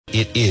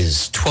It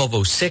is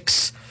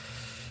 12:06,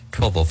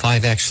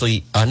 12:05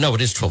 actually. No,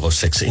 it is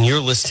 12:06. And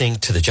you're listening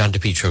to the John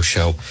DePietro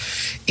Show.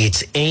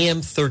 It's AM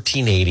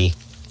 1380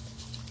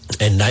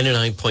 and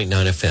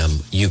 99.9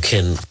 FM. You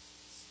can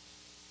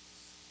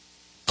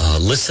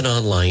listen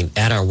online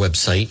at our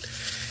website,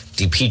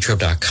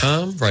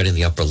 depetro.com. Right in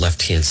the upper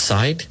left-hand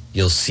side,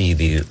 you'll see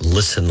the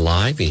Listen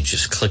Live. You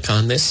just click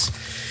on this.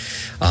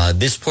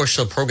 This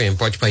portion of the program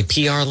brought to you by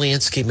PR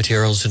Landscape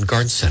Materials and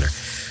Garden Center.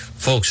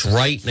 Folks,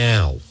 right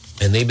now,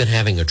 and they've been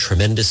having a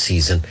tremendous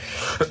season.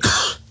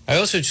 I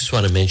also just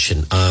want to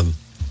mention,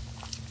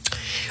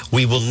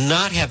 we will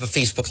not have a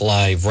Facebook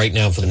Live right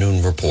now for the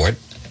noon report,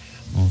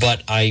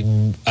 but I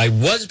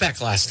was back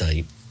last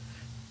night,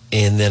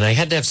 and then I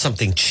had to have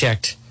something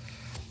checked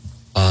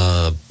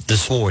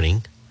this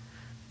morning,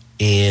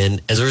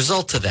 and as a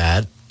result of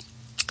that,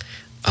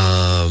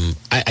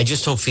 I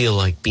just don't feel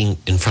like being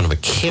in front of a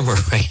camera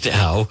right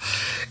now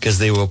because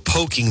they were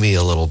poking me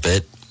a little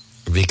bit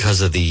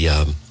because of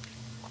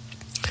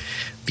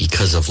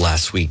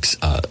last week's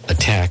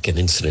attack and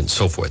incident and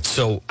so forth.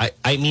 So,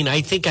 I mean,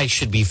 I think I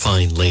should be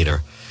fine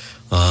later.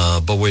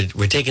 But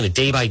we're taking it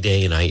day by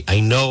day, and I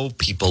know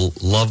people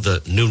love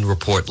the Noon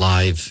Report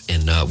Live,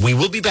 and we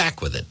will be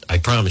back with it, I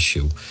promise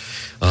you.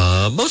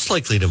 Most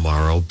likely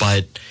tomorrow,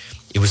 but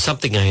it was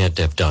something I had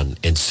to have done.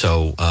 And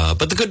so,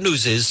 but the good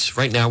news is,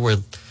 right now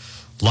we're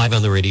live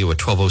on the radio at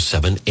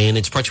 12:07, and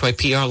it's brought to you by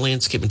PR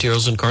Landscape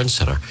Materials and Garden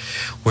Center,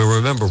 where,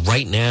 remember,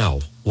 right now,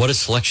 what a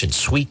selection.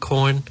 Sweet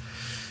corn,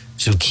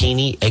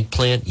 zucchini,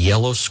 eggplant,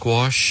 yellow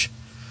squash,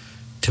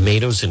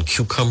 tomatoes and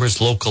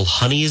cucumbers. Local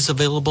honey is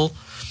available.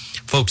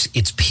 Folks,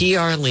 it's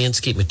PR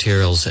Landscape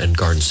Materials and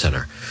Garden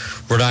Center,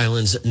 Rhode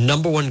Island's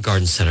 #1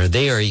 garden center.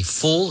 They are a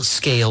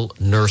full-scale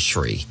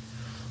nursery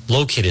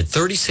located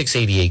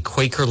 3688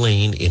 Quaker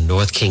Lane in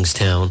North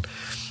Kingstown,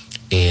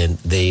 and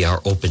they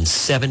are open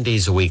 7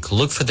 days a week.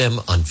 Look for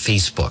them on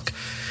Facebook.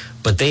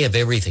 But they have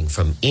everything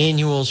from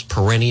annuals,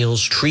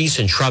 perennials, trees,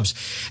 and shrubs.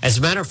 As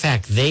a matter of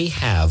fact, they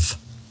have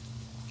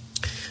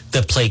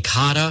the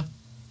Placata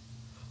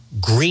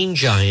Green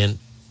Giant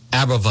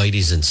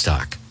Abrevieties in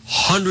stock.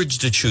 Hundreds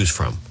to choose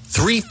from.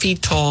 3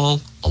 feet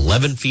tall,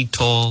 11 feet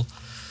tall,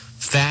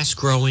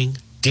 fast-growing,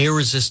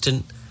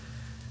 deer-resistant,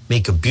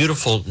 make a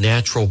beautiful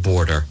natural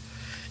border,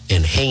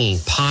 and hanging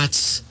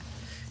pots,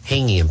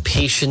 hanging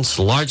impatiens,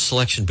 large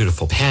selection,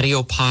 beautiful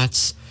patio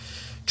pots,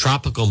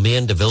 tropical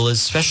mandavillas,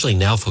 especially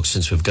now, folks,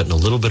 since we've gotten a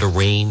little bit of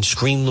rain.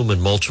 Screen loom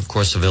and mulch, of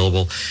course,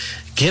 available.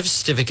 Gift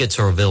certificates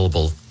are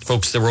available.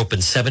 Folks, they're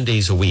open 7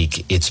 days a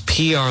week. It's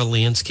PR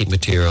Landscape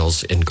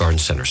Materials and Garden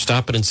Center.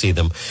 Stop it and see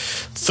them.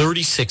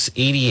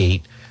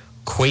 3688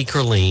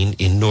 Quaker Lane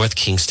in North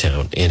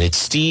Kingstown. And it's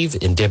Steve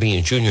and Debbie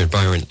and Junior and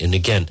Byron. And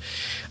again,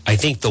 I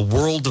think the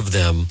world of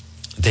them.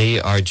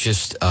 They are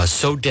just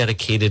so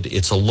dedicated.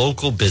 It's a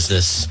local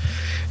business,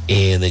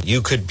 and that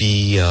you could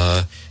be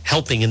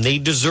helping, and they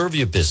deserve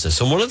your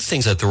business. And one of the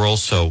things that they're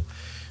also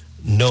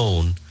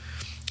known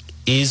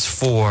is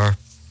for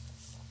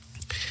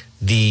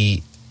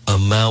the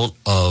amount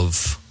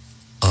of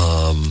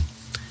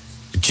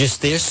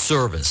just their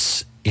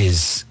service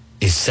is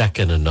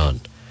second to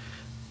none.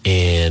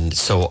 And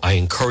so I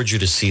encourage you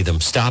to see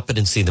them. Stop it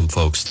and see them,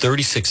 folks.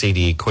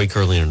 3688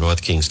 Quaker Lane in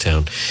North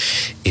Kingstown.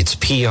 It's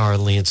PR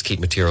Landscape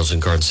Materials and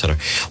Garden Center.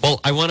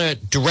 Well, I want to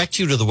direct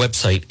you to the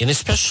website, and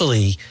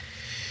especially,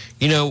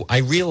 you know, I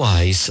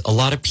realize a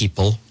lot of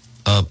people,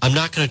 I'm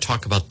not going to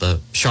talk about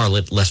the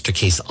Charlotte Lester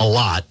case a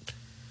lot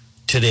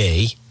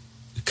today.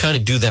 We kind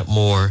of do that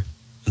more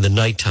in the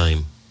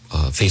nighttime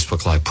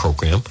Facebook Live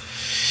program.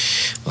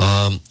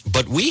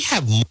 But we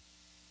have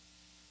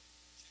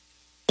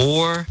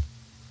more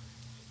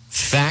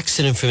facts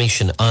and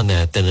information on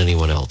that than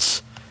anyone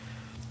else.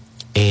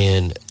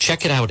 And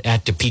check it out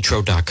at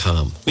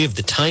depetro.com. We have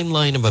the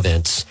timeline of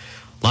events.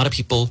 A lot of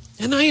people,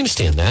 and I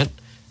understand that,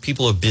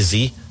 people are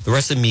busy. The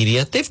rest of the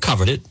media, they've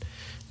covered it.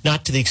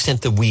 Not to the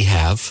extent that we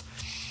have.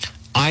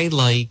 I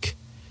like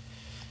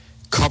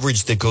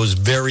coverage that goes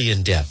very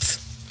in-depth.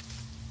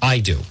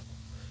 I do.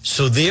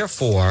 So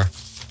therefore,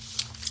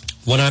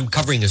 when I'm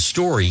covering a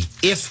story,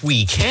 if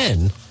we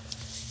can,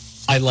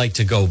 I like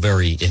to go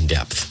very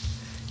in-depth.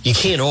 You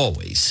can't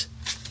always,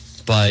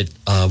 but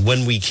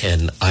when we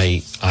can,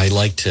 I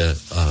like to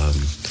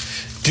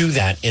do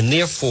that. And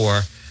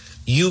therefore,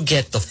 you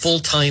get the full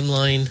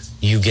timeline.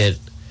 You get,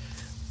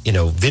 you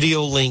know,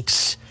 video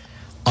links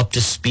up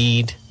to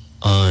speed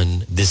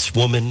on this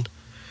woman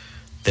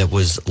that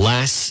was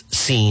last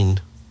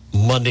seen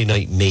Monday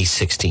night, May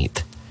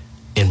 16th,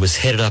 and was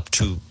headed up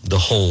to the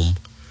home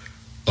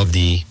of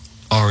the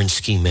orange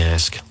ski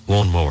mask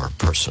lawnmower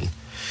person,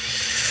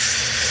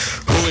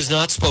 who has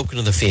not spoken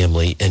to the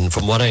family. And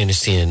from what I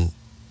understand,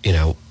 you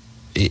know,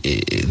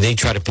 they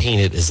try to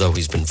paint it as though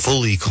he's been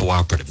fully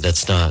cooperative.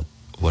 That's not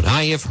what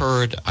I have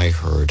heard. I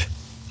heard,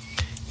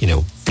 you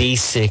know,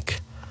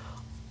 basic,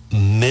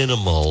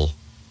 minimal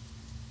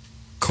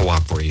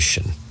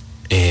cooperation.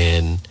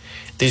 And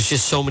there's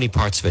just so many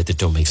parts of it that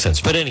don't make sense.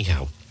 But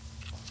anyhow,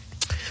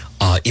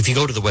 if you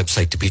go to the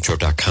website,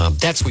 depetro.com,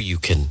 that's where you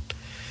can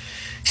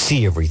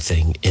see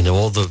everything in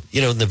all the,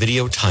 the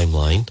video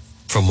timeline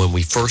from when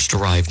we first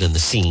arrived on the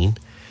scene,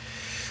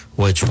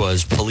 which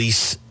was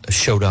police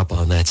showed up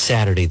on that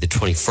Saturday, the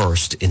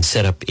 21st, and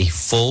set up a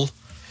full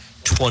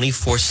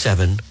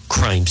 24/7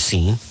 crime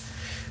scene,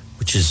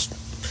 which is,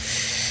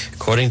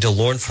 according to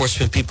law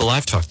enforcement people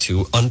I've talked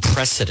to,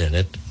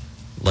 unprecedented.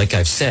 Like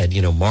I've said,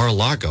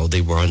 Mar-a-Lago,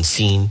 they were on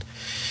scene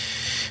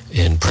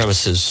in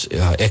premises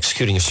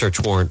executing a search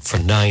warrant for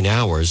 9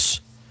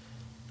 hours.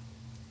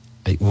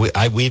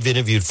 We've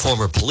interviewed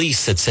former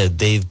police that said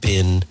they've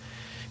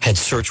had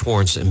search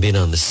warrants and been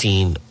on the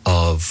scene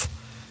of,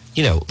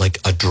 like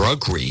a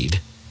drug raid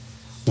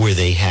where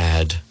they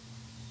had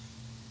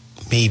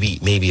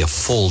maybe a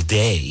full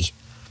day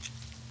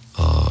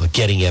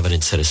getting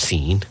evidence at a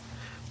scene.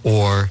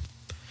 Or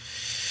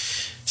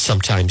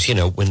sometimes,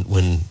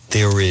 when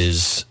there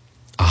is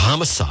a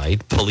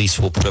homicide, police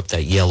will put up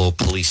that yellow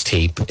police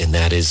tape, and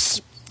that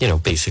is,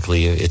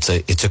 basically it's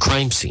a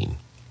crime scene.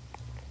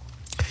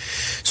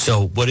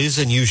 So what is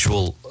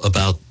unusual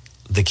about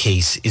the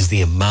case is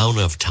the amount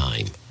of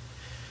time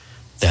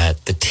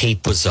that the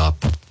tape was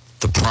up,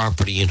 the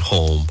property and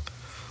home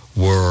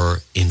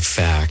were, in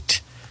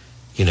fact,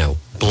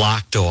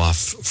 blocked off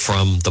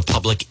from the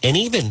public. And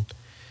even,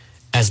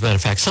 as a matter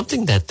of fact,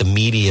 something that the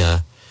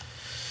media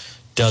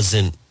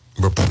doesn't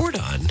report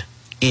on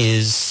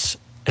is,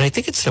 and I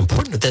think it's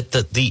important, that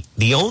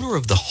the owner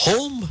of the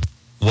home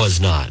was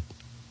not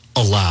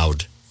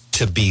allowed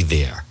to be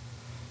there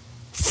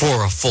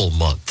for a full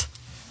month,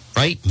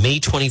 right? May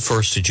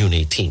 21st to June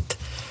 18th.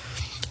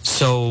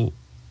 So,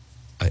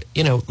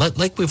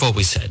 like we've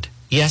always said,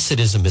 yes, it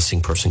is a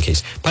missing person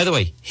case. By the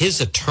way,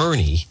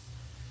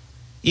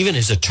 even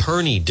his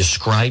attorney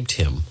described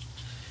him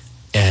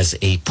as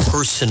a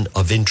person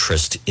of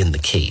interest in the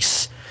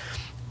case.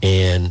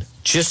 And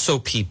just so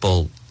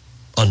people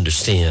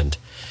understand,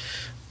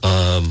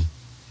 the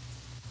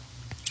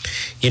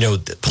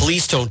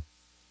police don't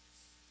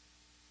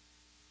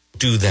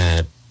do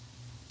that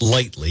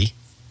lightly.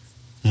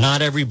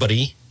 Not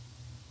everybody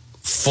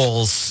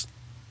falls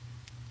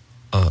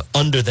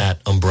under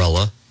that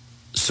umbrella,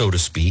 so to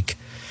speak.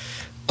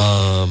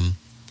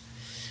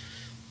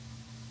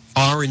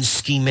 Orange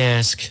ski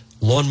mask,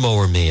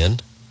 lawnmower man.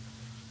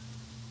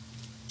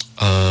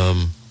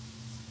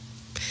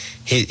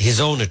 His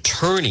own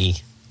attorney,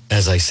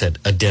 as I said,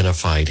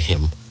 identified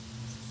him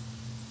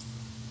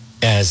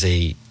as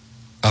a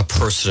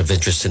person of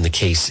interest in the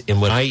case.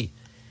 And what I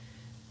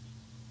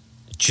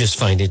just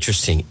find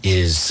interesting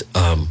is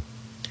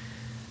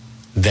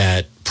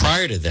that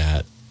prior to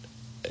that,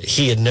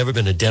 he had never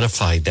been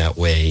identified that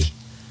way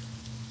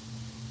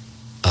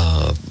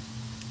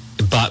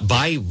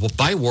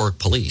by Warwick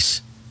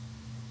police.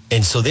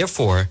 And so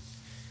therefore,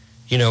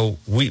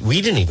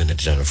 we didn't even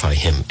identify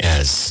him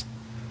as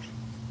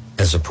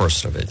a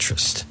person of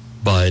interest.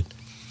 But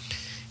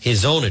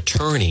his own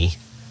attorney,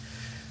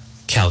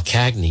 Cal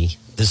Cagney,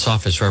 this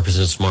office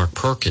represents Mark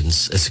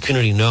Perkins. As the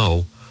community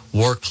know,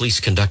 Warwick police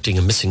conducting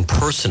a missing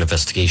person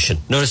investigation.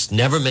 Notice,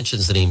 never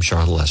mentions the name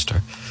Charlotte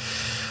Lester.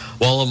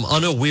 While I'm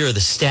unaware of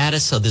the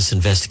status of this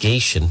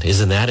investigation,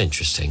 isn't that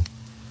interesting?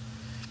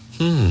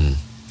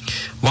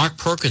 Mark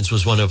Perkins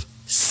was one of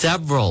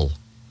several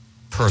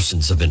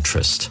persons of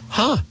interest.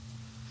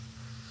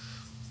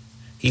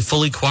 He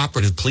fully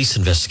cooperated with police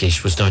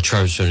investigation, was not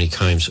charged with any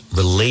crimes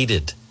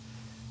related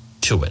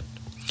to it.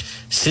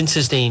 Since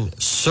his name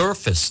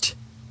surfaced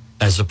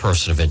as a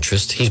person of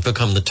interest, he's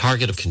become the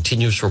target of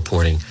continuous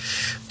reporting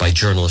by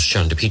journalist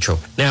John DePietro.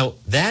 Now,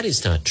 that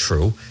is not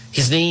true.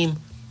 His name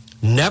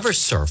never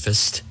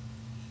surfaced.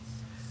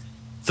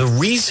 The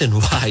reason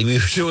why we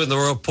were doing the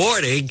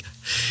reporting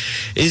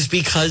is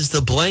because the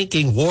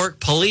blanking Warwick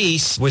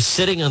police was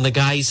sitting on the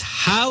guy's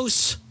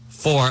house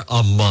for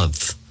a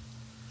month.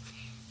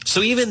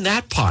 So even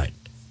that part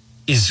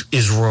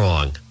is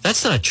wrong.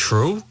 That's not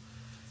true.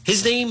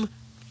 His name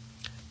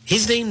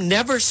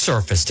never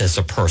surfaced as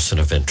a person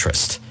of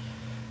interest.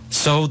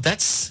 So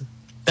that's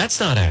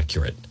not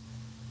accurate.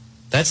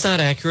 That's not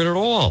accurate at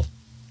all.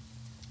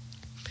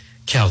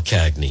 Cal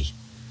Cagney.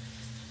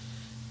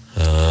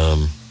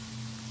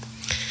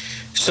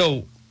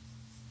 So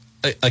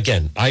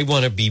again, I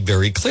want to be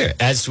very clear.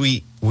 As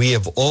we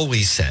have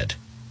always said,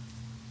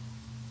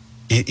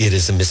 it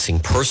is a missing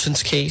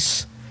persons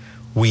case.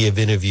 We have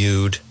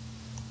interviewed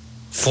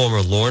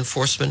former law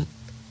enforcement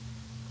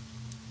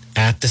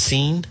at the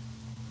scene.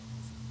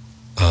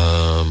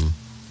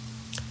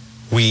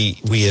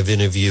 We have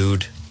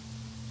interviewed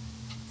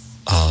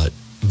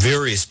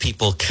various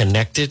people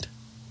connected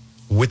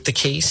with the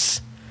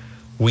case.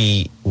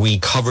 We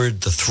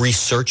covered the 3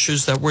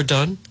 searches that were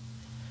done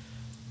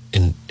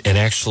and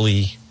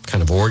actually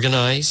kind of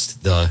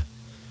organized the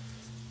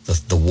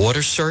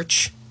water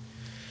search.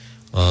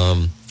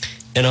 And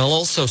I'll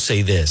also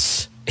say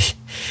this,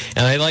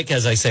 and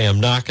as I say, I'm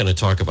not going to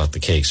talk about the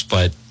case,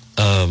 but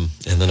and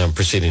then I'm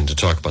proceeding to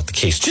talk about the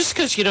case just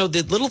because,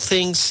 the little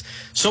things,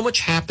 so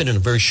much happened in a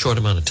very short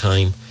amount of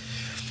time,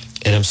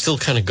 and I'm still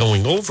kind of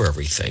going over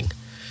everything.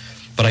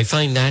 But I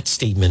find that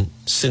statement,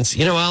 since,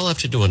 I'll have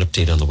to do an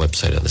update on the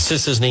website on this.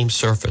 Since his name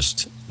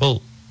surfaced.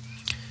 Well,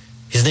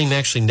 his name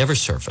actually never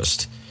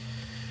surfaced.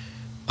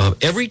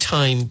 Every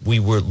time we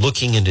were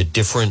looking into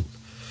different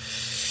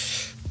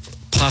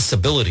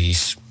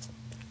possibilities,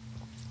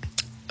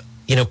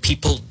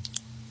 people,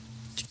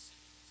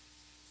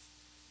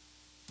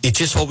 it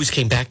just always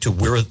came back to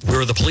where are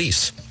the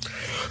police?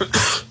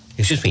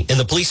 Excuse me. And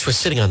the police were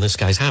sitting on this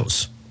guy's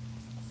house.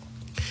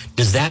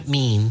 Does that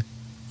mean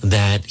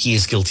that he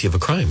is guilty of a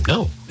crime?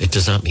 No, it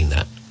does not mean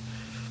that.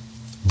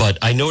 But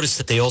I noticed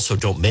that they also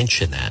don't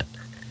mention that.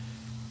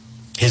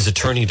 His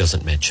attorney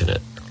doesn't mention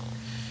it.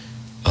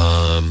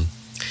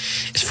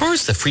 As far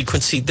as the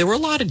frequency, there were a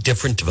lot of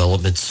different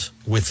developments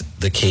with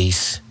the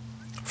case,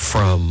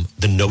 from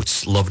the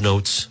notes, love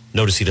notes.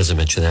 Notice he doesn't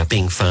mention that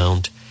being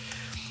found,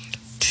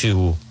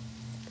 to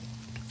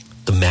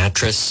the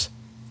mattress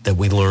that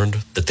we learned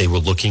that they were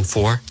looking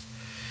for,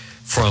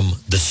 from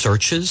the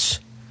searches.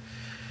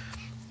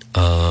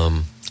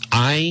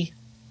 I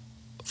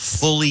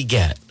fully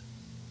get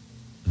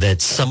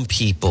that some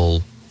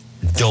people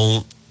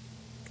don't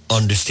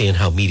understand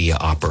how media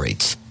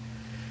operates.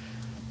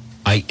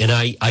 I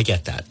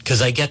get that,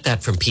 because I get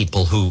that from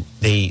people who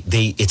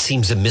it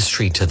seems a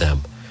mystery to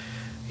them,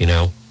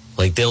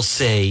 like they'll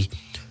say,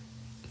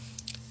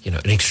 an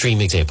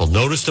extreme example.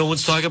 Notice no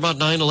one's talking about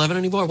 9/11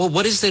 anymore. Well,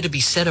 what is there to be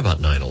said about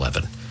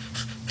 9/11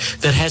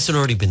 that hasn't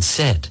already been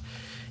said?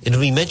 It'll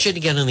be mentioned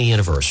again on the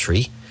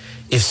anniversary.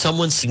 If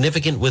someone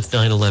significant with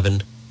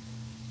 9/11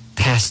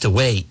 passed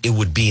away, it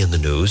would be in the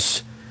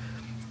news.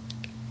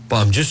 But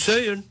I'm just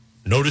saying,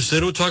 notice they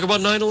don't talk about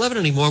 9/11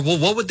 anymore. Well,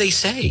 what would they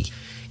say?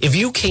 If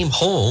you came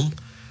home,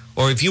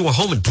 or if you were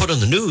home and put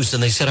on the news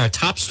and they said our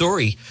top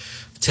story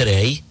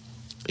today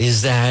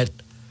is that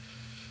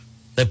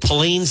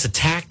planes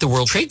attacked the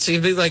World Trade Center,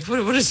 you'd be like,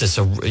 what is this,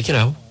 a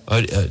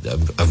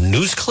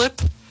news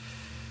clip?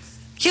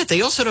 Yeah,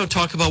 they also don't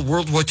talk about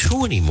World War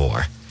II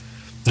anymore.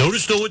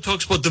 Notice no one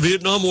talks about the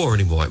Vietnam War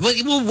anymore.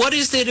 Well, what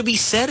is there to be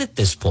said at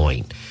this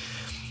point?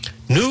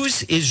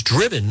 News is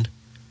driven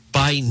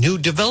by new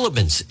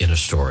developments in a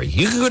story.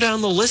 You can go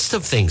down the list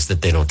of things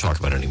that they don't talk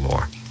about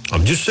anymore.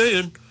 I'm just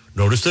saying,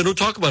 notice they don't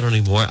talk about it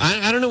anymore.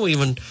 I don't know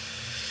even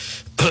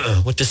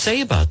what to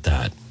say about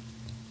that.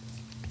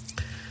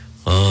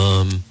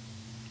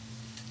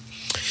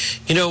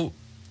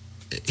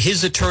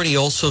 His attorney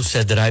also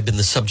said that I've been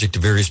the subject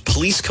of various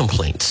police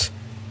complaints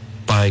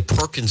by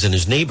Perkins and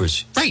his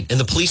neighbors. Right, and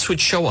the police would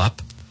show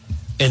up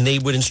and they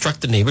would instruct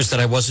the neighbors that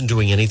I wasn't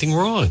doing anything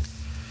wrong.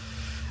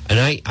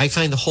 And I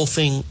find the whole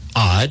thing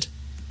odd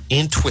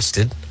and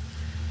twisted,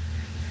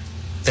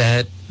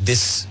 that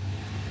this,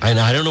 and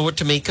I don't know what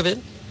to make of it.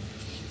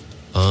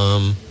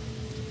 I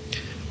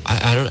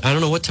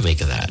don't know what to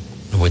make of that,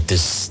 with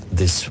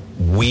this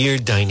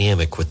weird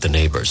dynamic with the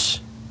neighbors.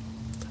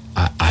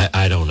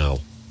 I don't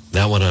know.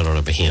 That one I don't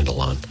have a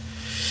handle on.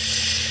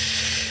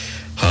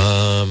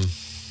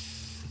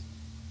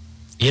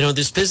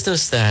 This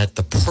business that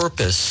the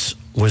purpose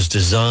was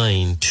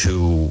designed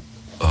to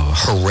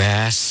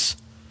harass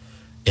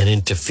and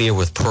interfere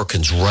with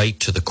Perkins' right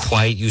to the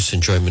quiet use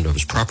and enjoyment of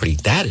his property,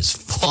 that is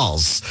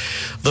false.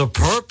 The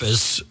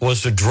purpose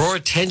was to draw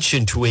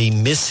attention to a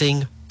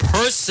missing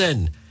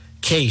person,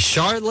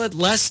 Charlotte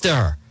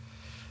Lester.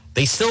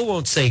 They still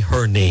won't say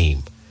her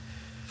name.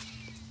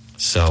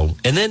 So,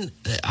 and then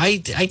I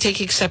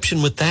take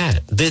exception with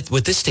that,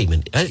 with this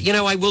statement.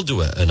 I will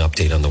do an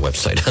update on the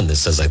website on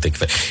this, as I think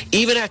of it.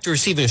 Even after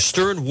receiving a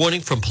stern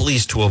warning from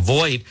police to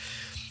avoid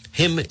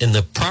him in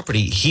the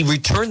property, he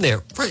returned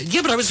there.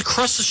 Yeah, but I was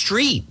across the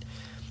street.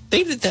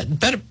 They did that.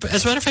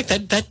 As a matter of fact,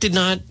 that did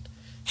not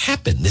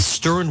happen. This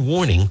stern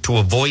warning to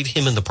avoid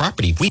him in the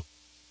property.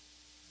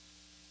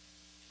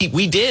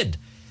 We did.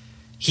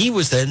 He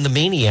was then the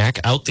maniac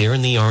out there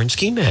in the orange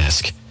ski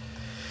mask.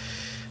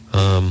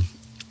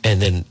 And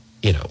then,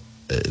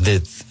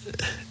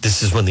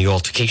 this is when the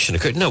altercation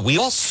occurred. No, we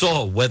all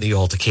saw when the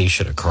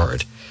altercation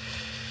occurred.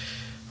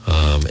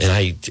 And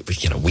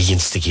we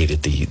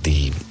instigated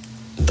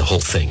the whole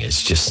thing.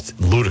 It's just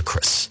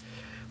ludicrous.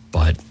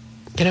 But,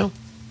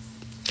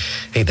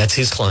 hey, that's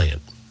his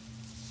client.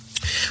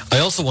 I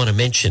also want to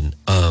mention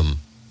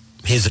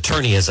his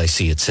attorney, as I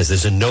see it, says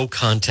there's a no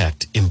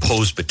contact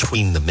imposed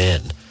between the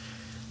men.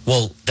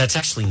 Well, that's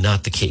actually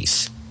not the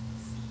case.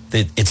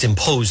 It's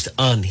imposed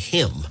on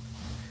him.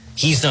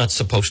 He's not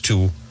supposed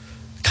to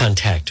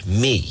contact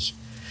me.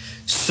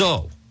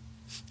 So,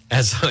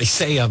 as I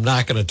say, I'm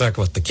not going to talk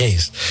about the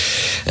case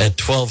at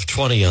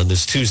 12:20 on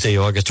this Tuesday,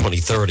 August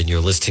 23rd, and you're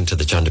listening to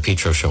the John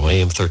DePietro Show,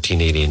 AM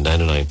 1380 and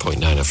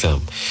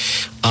 99.9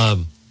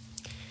 FM.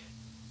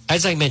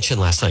 As I mentioned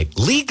last night,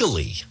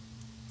 legally,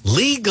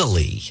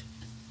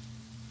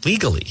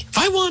 if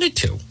I wanted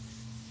to,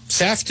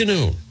 this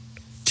afternoon,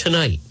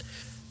 tonight,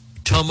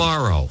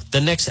 tomorrow, the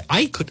next,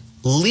 I could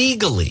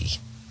legally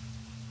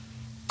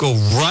go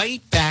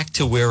right back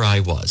to where I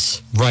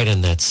was, right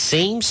on that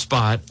same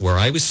spot where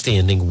I was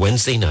standing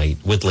Wednesday night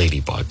with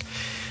Ladybug.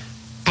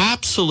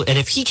 Absolutely. And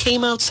if he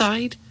came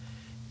outside,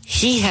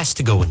 he has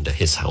to go into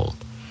his home.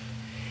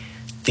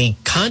 the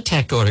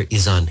contact order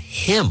is on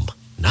him,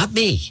 not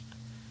me.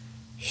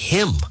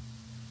 Him.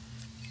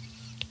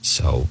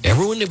 So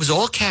everyone, it was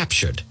all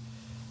captured.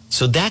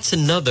 So that's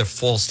another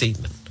false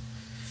statement.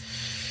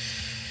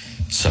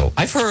 So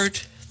I've heard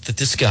that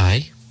this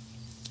guy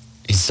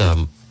is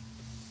a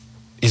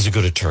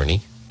good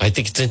attorney. I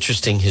think it's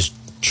interesting, his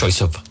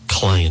choice of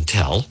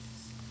clientele,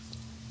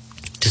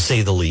 to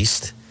say the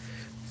least.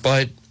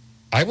 But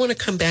I want to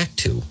come back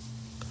to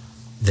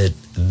that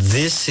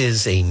this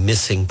is a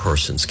missing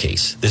persons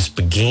case. This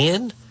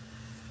began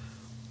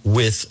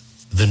with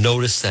the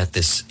notice that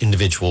this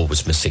individual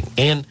was missing.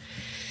 And,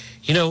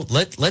 you know,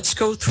 let's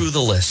go through the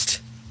list.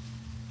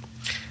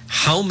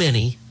 How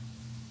many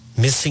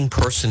missing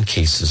person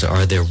cases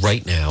are there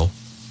right now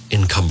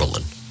in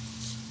Cumberland?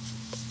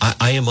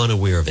 I am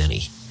unaware of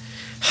any.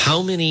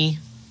 How many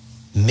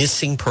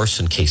missing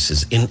person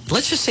cases in,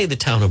 let's just say, the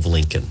town of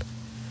Lincoln?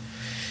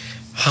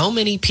 How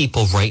many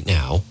people right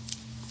now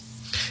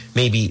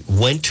maybe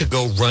went to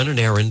go run an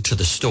errand to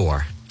the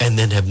store and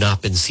then have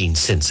not been seen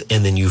since,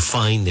 and then you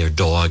find their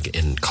dog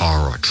and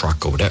car or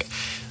truck or whatever?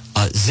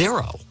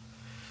 Zero.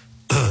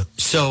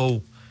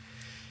 So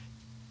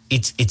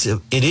it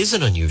is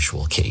an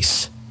unusual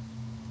case.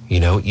 You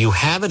know, you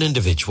have an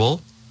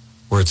individual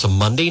where it's a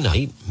Monday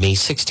night, May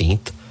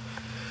 16th,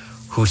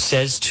 who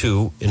says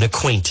to an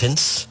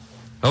acquaintance,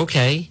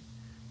 okay,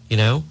 you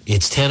know,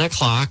 it's 10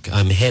 o'clock.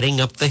 I'm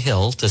heading up the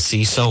hill to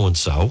see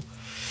so-and-so.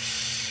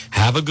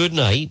 Have a good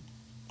night.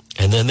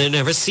 And then they're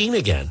never seen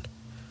again.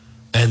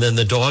 And then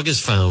the dog is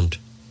found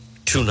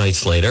 2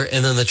 nights later,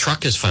 and then the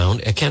truck is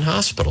found at Kent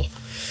Hospital.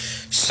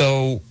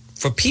 So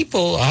for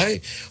people,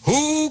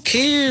 who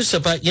cares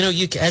about, you know,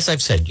 as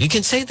I've said, you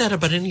can say that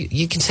about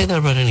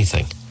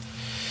anything.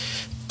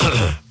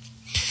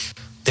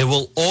 There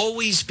will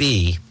always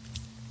be,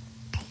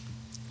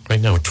 right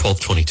now at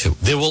 12:22,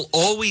 there will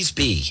always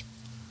be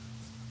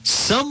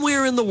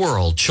somewhere in the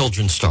world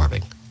children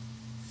starving.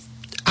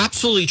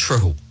 Absolutely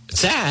true. It's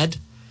sad.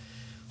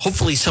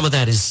 Hopefully some of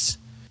that is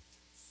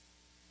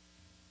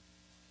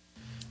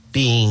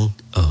being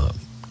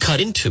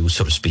cut into,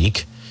 so to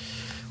speak,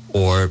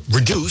 or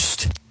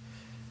reduced.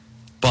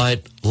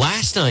 But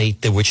last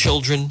night there were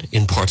children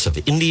in parts of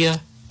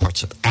India,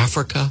 parts of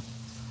Africa,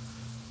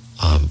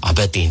 I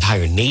bet the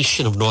entire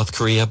nation of North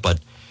Korea, but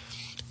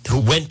who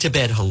went to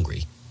bed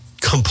hungry.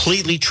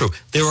 Completely true.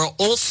 There are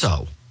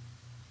also,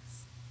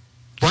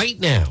 right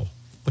now,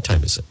 what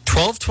time is it?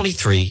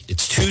 12:23.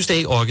 It's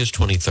Tuesday, August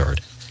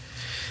 23rd.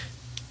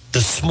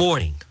 This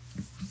morning,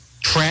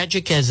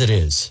 tragic as it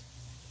is,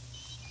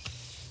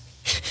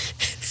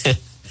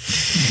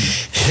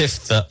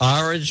 if the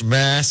orange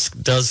mask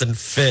doesn't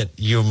fit,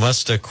 you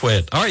must have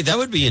quit. All right, that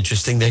would be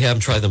interesting. They have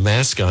him try the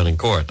mask on in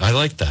court. I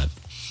like that.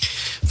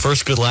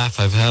 First good laugh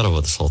I've had over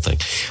this whole thing.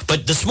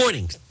 But this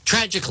morning,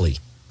 tragically,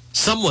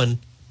 someone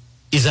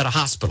is at a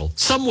hospital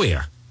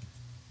somewhere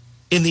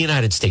in the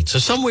United States, or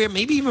somewhere,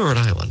 maybe even Rhode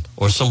Island,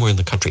 or somewhere in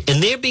the country,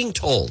 and they're being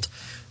told,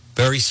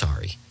 very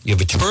sorry, you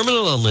have a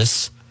terminal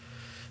illness,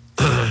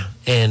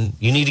 and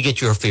you need to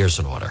get your affairs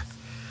in order.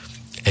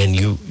 And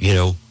you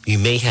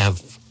may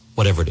have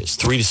whatever it is,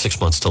 3 to 6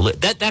 months to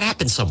live. That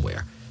happens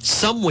somewhere.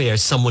 Somewhere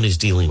someone is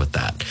dealing with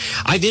that.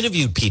 I've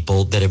interviewed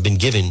people that have been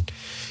given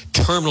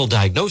terminal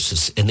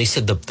diagnosis, and they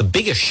said the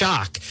biggest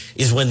shock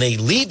is when they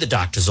leave the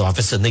doctor's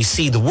office and they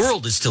see the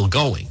world is still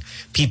going.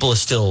 People are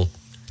still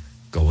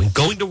going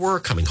to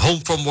work, coming home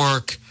from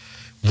work,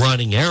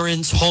 running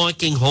errands,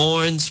 honking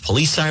horns,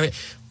 police siren.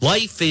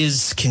 Life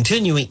is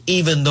continuing,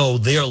 even though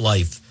their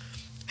life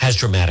has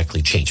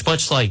dramatically changed.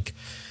 Much like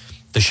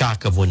the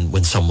shock of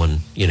when someone,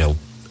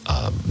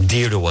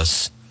 dear to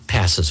us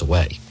passes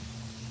away.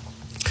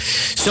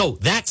 So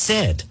that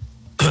said,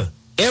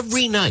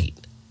 every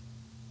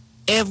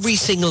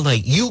single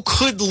night, you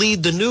could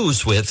lead the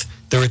news with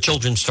there are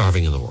children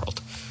starving in the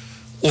world,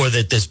 or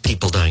that there's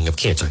people dying of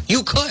cancer.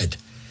 You could.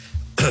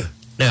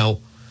 Now,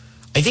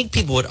 I think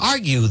people would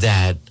argue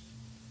that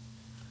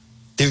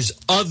there's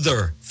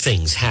other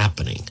things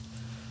happening.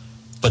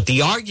 But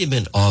the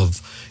argument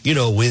of,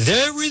 with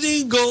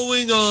everything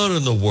going on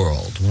in the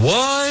world,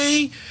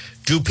 why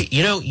do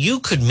people, you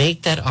could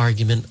make that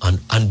argument on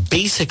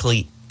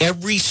basically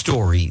every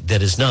story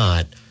that is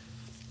not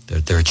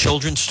that there are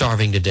children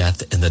starving to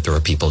death and that there are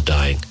people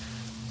dying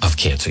of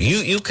cancer.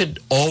 You could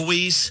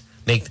always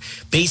make,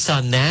 based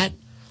on that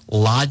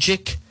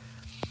logic,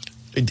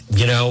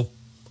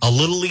 a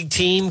Little League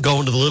team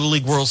going to the Little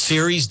League World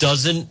Series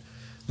doesn't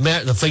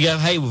matter.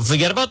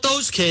 Forget about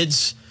those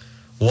kids.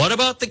 What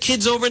about the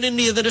kids over in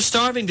India that are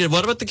starving?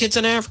 What about the kids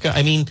in Africa?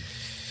 I mean,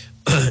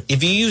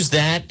 if you use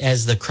that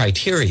as the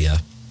criteria,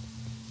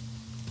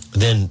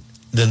 then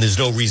there's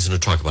no reason to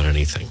talk about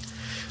anything.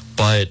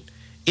 But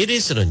it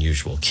is an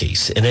unusual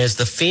case. And as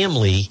the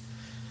family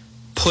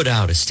put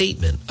out a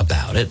statement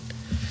about it,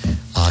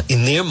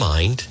 in their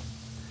mind,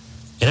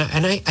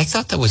 and I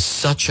thought that was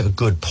such a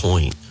good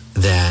point,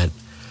 that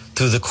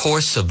through the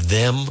course of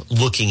them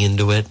looking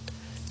into it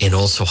and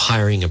also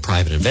hiring a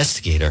private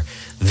investigator,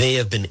 they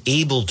have been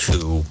able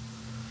to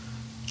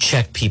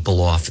check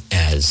people off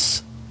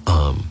as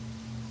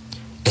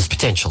as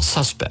potential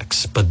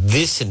suspects. But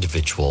this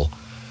individual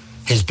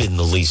has been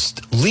the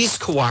least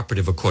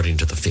cooperative, according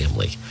to the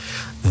family.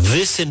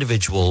 This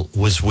individual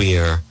was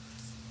where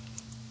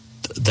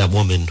that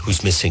woman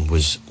who's missing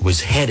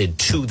was headed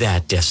to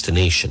that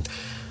destination.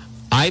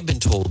 I've been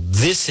told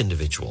this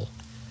individual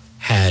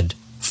had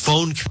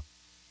phone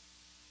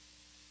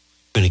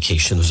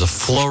communication. There was a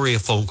flurry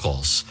of phone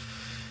calls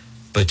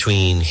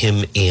between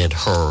him and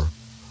her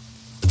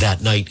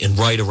that night and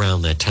right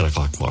around that 10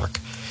 o'clock mark.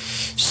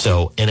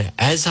 So, and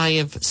as I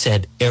have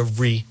said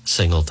every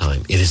single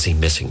time, it is a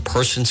missing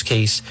persons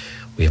case.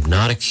 We have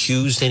not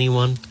accused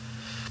anyone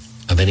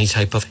of any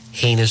type of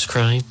heinous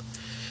crime.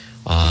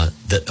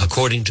 That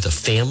according to the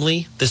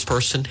family, this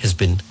person has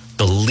been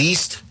the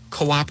least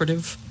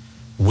cooperative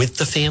with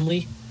the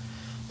family,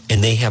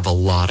 and they have a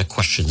lot of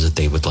questions that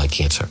they would like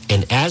answered.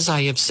 And as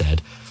I have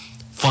said,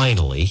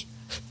 finally,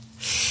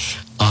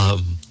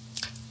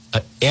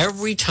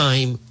 every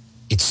time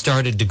it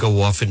started to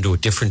go off into a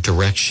different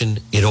direction,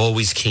 it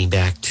always came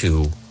back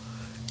to,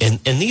 and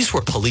these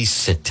were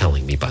police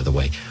telling me, by the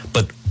way,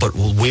 but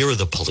where are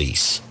the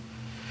police?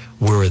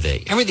 Where are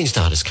they? Everything's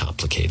not as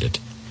complicated.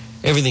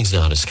 Everything's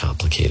not as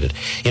complicated.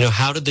 You know,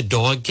 how did the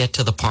dog get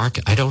to the park?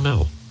 I don't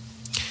know.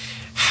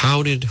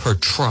 How did her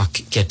truck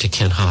get to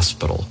Kent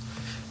Hospital?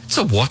 It's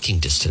a walking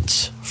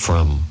distance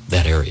from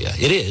that area.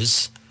 It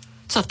is.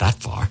 It's not that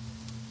far.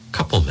 A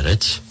couple of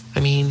minutes. I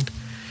mean,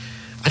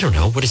 I don't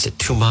know. What is it?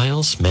 2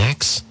 miles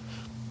max?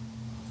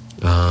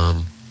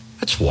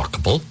 That's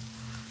walkable.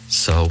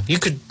 So you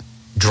could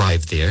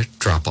drive there,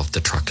 drop off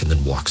the truck, and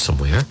then walk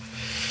somewhere.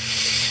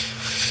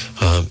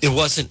 It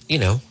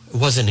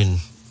wasn't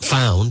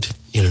found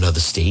in another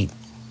state.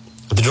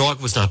 The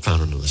dog was not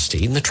found in another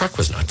state, and the truck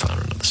was not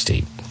found in another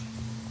state.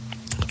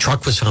 The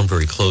truck was found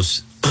very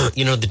close.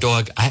 The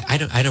dog,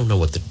 I don't know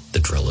what the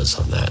drill is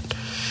on that.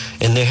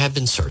 And there have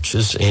been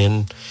searches,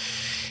 and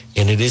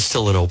it is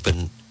still an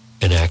open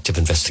and active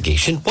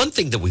investigation. One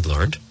thing that we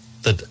learned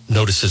that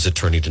Notice's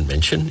attorney didn't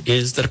mention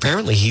is that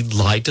apparently he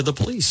lied to the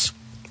police.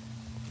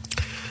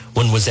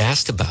 When was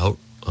asked about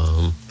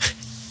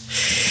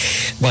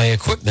my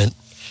equipment,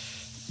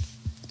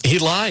 he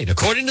lied.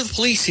 According to the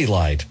police, he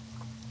lied.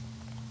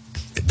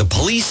 The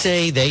police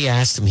say they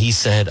asked him. He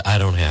said, I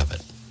don't have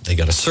it. They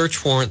got a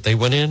search warrant. They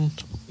went in.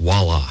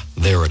 Voila.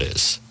 There it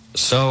is.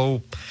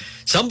 So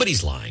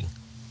somebody's lying.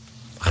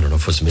 I don't know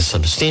if it was a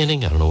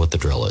misunderstanding. I don't know what the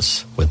drill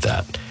is with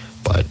that.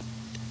 But,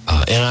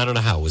 and I don't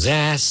know how it was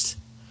asked.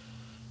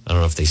 I don't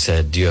know if they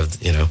said, do you have,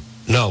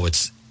 no,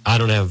 I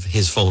don't have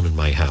his phone in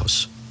my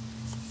house.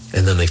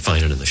 And then they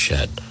find it in the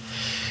shed.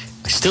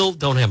 I still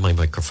don't have my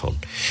microphone.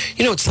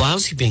 It's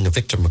lousy being a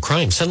victim of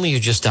crime. Suddenly you're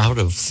just out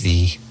of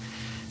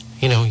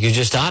you're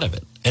just out of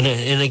it.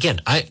 And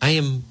again, I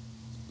am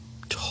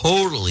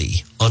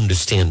totally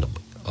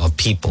understandable of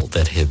people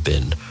that have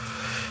been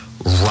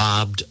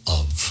robbed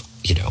of,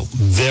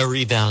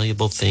 very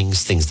valuable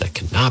things that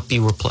cannot be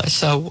replaced.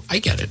 So I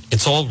get it.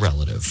 It's all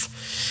relative.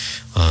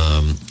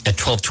 At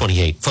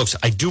 12:28, folks,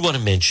 I do want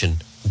to mention,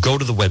 go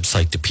to the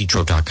website,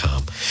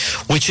 DePetro.com,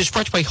 which is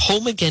brought to you by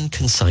Home Again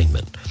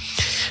Consignment.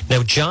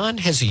 Now, John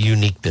has a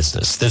unique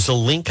business. There's a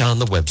link on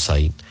the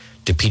website,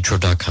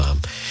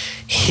 DePetro.com.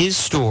 His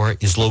store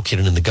is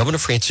located in the Governor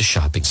Francis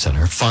Shopping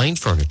Center. Fine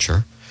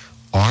furniture,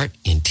 art,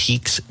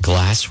 antiques,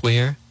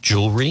 glassware,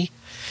 jewelry.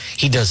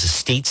 He does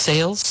estate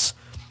sales.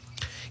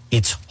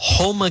 It's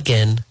Home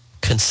Again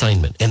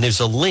Consignment. And there's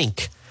a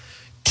link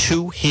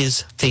to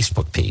his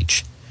Facebook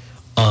page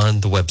on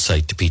the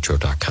website,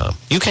 DePetro.com.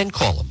 You can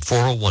call him,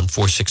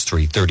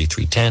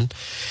 401-463-3310.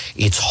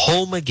 It's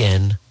Home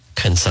Again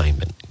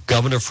Consignment.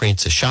 Governor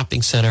Francis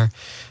Shopping Center.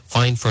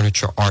 Fine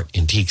furniture, art,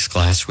 antiques,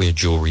 glassware,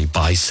 jewelry,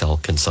 buy, sell,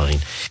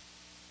 consign.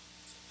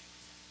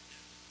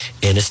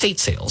 And estate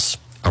sales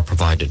are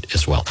provided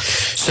as well.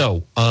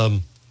 So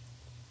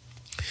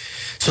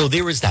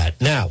there is that.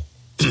 Now,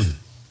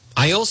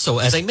 I also,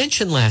 as I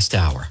mentioned last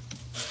hour,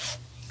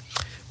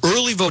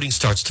 early voting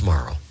starts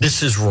tomorrow.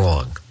 This is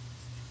wrong.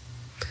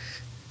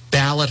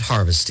 Ballot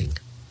harvesting,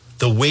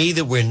 the way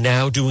that we're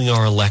now doing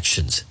our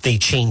elections, they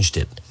changed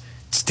it.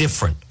 It's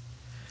different.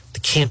 The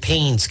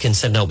campaigns can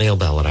send out mail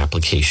ballot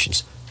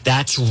applications.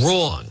 That's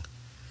wrong.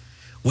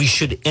 We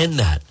should end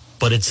that,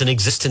 but it's in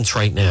existence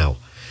right now.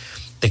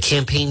 The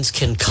campaigns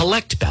can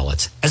collect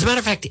ballots. As a matter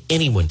of fact,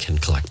 anyone can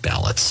collect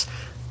ballots.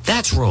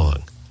 That's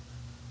wrong.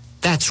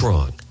 That's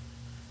wrong.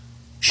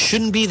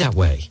 Shouldn't be that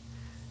way.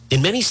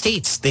 In many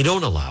states, they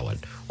don't allow it.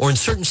 Or in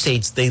certain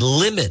states, they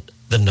limit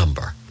the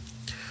number.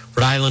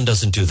 Rhode Island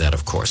doesn't do that,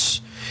 of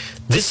course.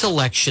 This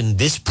election,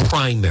 this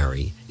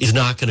primary, is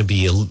not going to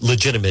be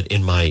legitimate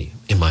in my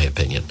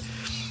opinion.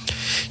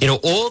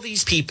 All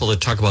these people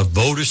that talk about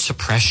voter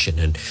suppression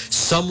and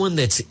someone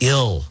that's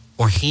ill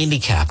or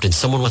handicapped and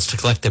someone wants to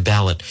collect their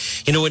ballot,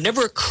 it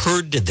never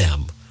occurred to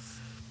them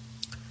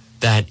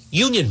that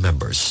union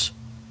members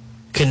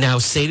can now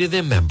say to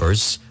their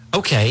members,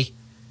 okay,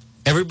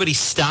 everybody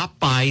stop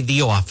by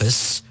the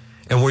office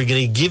and we're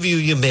going to give you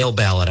your mail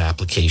ballot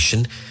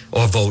application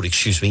or vote,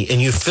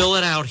 and you fill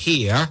it out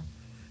here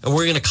and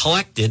we're going to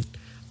collect it,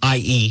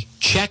 i.e.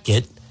 check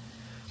it,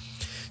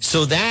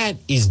 So that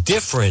is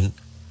different.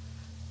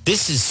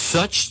 This is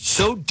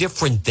so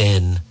different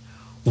than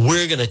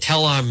we're going to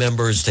tell our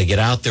members to get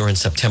out there on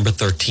September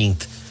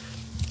 13th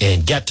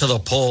and get to the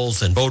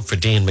polls and vote for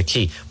Dan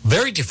McKee.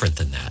 Very different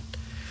than that.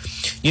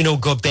 You know,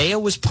 Gorbea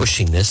was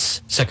pushing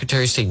this,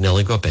 Secretary of State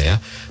Nellie Gorbea.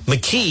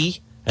 McKee,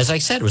 as I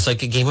said, was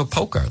like a game of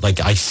poker. Like,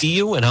 I see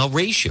you and I'll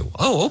raise you.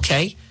 Oh,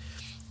 okay.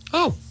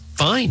 Oh,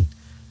 fine.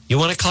 You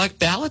want to collect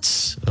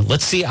ballots?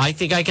 Let's see. I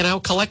think I can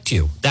out-collect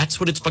you. That's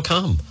what it's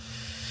become.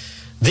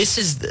 This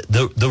is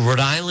the Rhode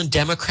Island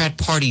Democrat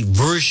Party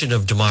version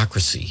of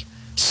democracy.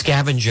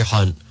 Scavenger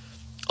hunt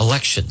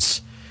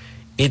elections.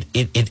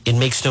 It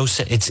makes no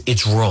sense.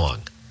 It's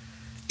wrong.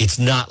 It's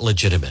not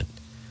legitimate.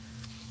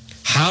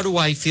 How do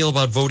I feel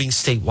about voting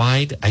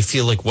statewide? I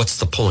feel like, what's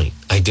the point?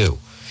 I do.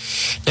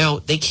 Now,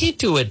 they can't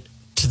do it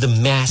to the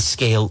mass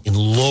scale in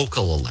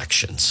local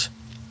elections.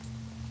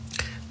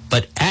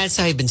 But as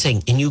I've been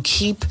saying, and you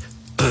keep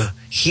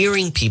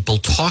hearing people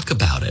talk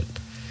about it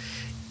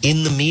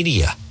in the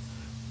media,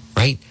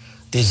 right?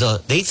 They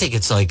think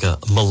it's like a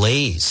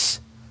malaise.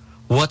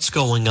 What's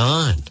going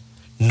on?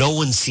 No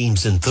one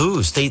seems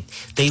enthused.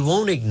 They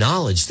won't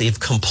acknowledge they've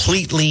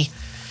completely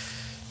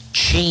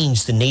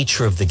changed the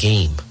nature of the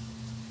game.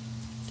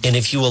 And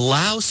if you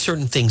allow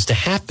certain things to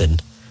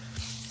happen,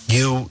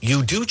 you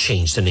do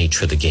change the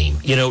nature of the game.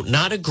 You know,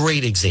 not a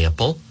great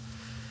example.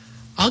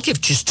 I'll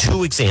give just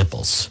two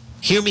examples.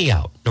 Hear me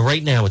out. Now,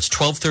 right now, it's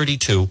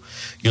 12:32.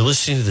 You're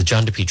listening to the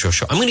John DePietro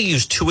Show. I'm going to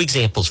use two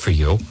examples for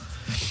you.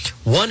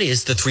 One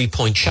is the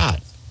three-point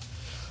shot.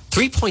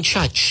 Three-point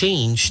shot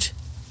changed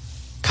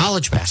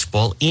college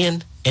basketball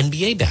and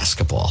NBA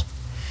basketball.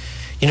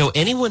 You know,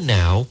 anyone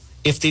now,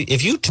 if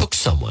you took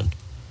someone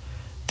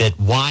that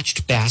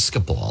watched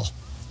basketball,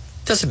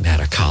 doesn't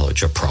matter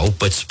college or pro,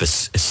 but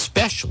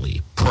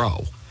especially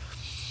pro,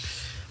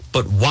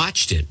 but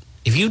watched it,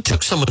 if you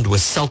took someone to a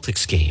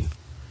Celtics game,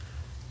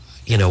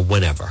 you know,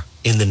 whenever,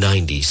 in the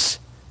 90s,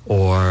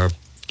 or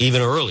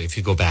even early, if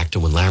you go back to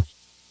when Larry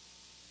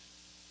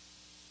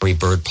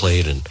Bird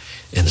played and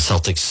the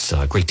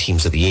Celtics, great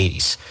teams of the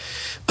 80s,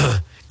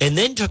 and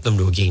then took them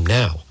to a game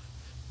now,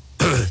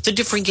 it's a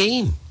different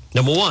game.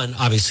 Number one,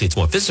 obviously it's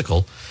more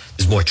physical,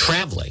 there's more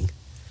traveling,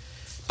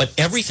 but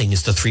everything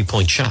is the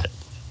three-point shot.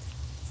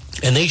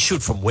 And they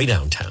shoot from way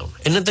downtown.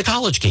 And then the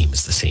college game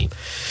is the same.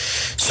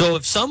 So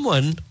if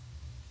someone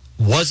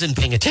wasn't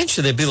paying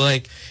attention, they'd be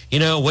like, you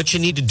know, what you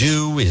need to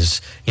do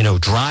is, you know,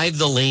 drive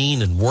the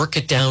lane and work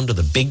it down to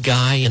the big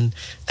guy. And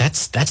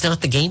that's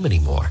not the game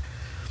anymore.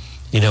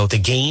 You know, the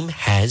game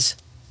has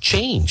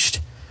changed.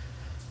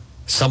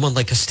 Someone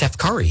like a Steph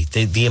Curry,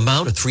 the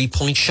amount of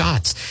three-point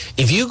shots.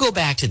 If you go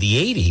back to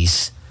the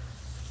 80s,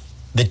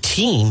 the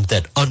team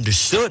that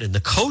understood and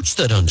the coach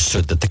that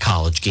understood that the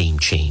college game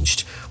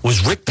changed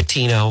was Rick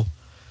Pitino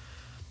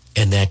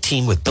and that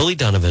team with Billy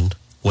Donovan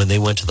when they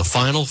went to the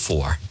Final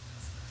Four.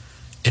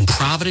 And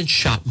Providence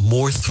shot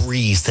more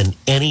threes than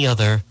any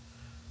other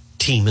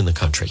team in the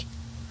country.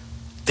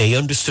 They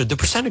understood the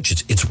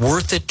percentages. It's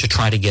worth it to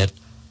try to get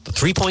the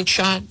three-point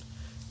shot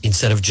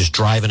instead of just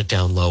driving it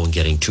down low and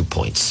getting 2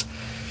 points.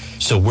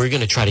 So we're going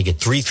to try to get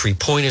 3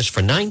 3-pointers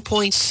for 9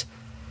 points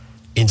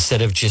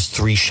instead of just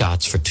 3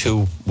 shots for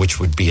 2, which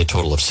would be a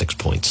total of 6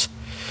 points.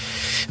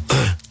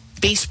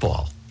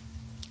 Baseball.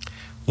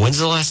 When's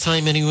the last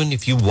time anyone,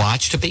 if you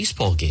watched a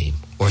baseball game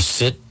or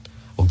sit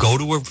or go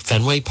to a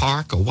Fenway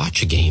Park or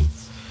watch a game,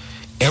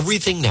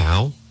 everything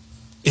now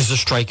is a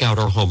strikeout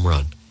or home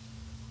run.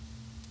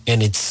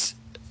 And it's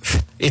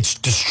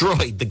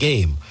destroyed the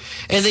game.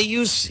 And they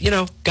use, you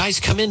know, guys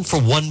come in for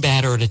one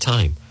batter at a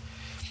time.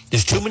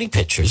 There's too many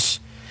pitchers.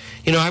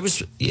 You know,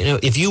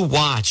 if you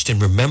watched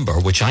and remember,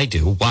 which I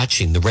do,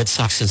 watching the Red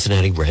Sox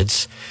Cincinnati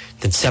Reds,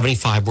 the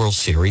 75 World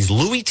Series,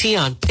 Louis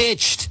Tiant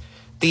pitched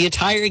the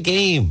entire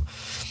game.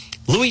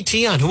 Louis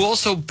Tiant, who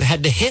also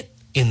had to hit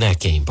in that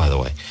game, by the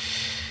way.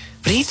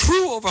 But he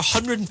threw over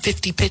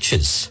 150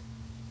 pitches.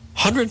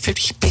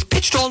 150. He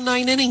pitched all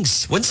 9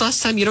 innings. When's the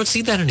last time? You don't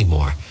see that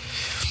anymore.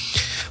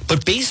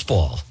 But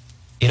baseball,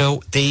 you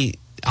know,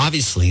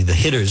 obviously the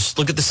hitters,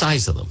 look at the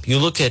size of them. You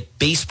look at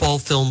baseball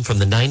film from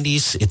the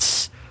 90s,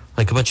 it's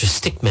like a bunch of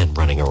stick men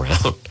running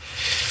around.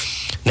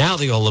 Now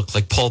they all look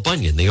like Paul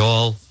Bunyan. They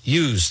all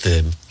use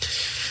the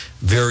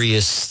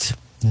various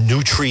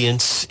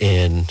nutrients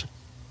and,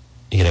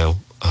 you know,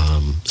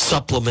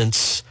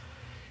 supplements.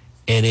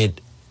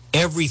 And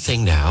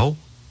everything now,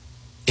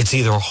 it's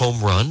either a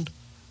home run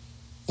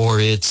or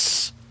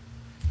it's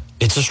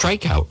a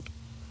strikeout.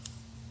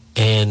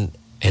 And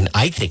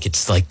I think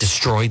it's like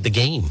destroyed the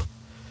game.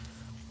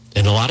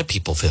 And a lot of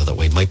people feel that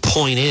way. My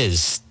point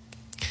is,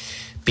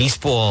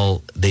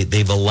 baseball,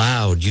 they've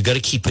allowed, you got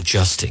to keep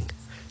adjusting.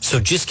 So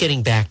just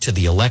getting back to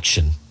the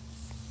election,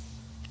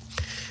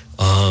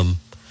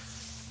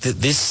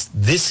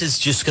 this is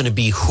just going to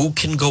be who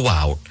can go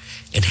out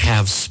and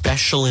have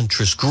special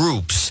interest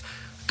groups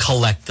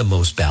collect the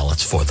most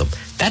ballots for them.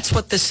 That's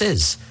what this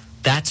is.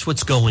 That's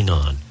what's going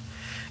on.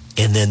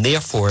 And then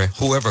therefore,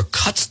 whoever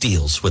cuts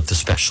deals with the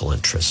special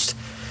interest,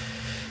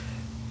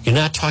 you're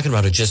not talking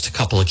about just a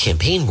couple of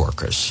campaign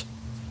workers.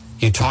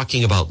 You're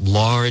talking about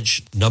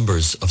large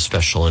numbers of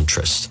special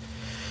interest.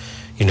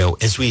 You know,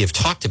 as we have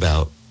talked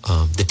about,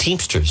 the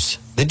Teamsters,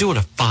 they're doing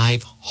a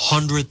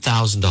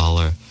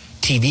 $500,000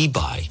 TV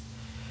buy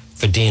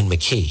for Dan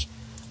McKee.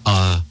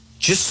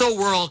 Just so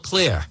we're all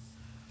clear,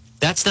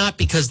 that's not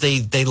because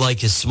they like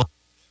his smile.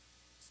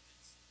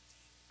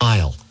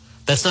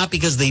 That's not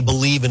because they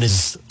believe in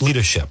his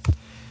leadership.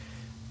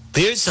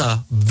 There's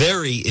a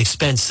very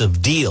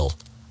expensive deal,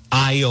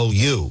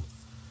 IOU,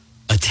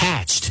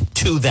 attached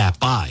to that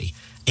buy.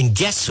 And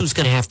guess who's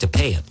going to have to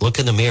pay it? Look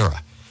in the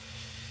mirror.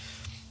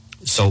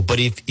 So, but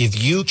if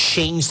you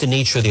change the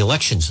nature of the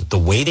elections the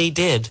way they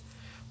did,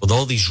 with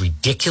all these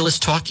ridiculous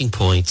talking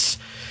points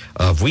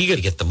of we got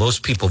to get the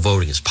most people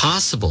voting as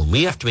possible, and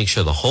we have to make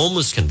sure the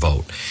homeless can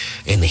vote,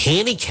 and the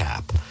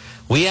handicap,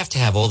 we have to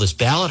have all this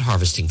ballot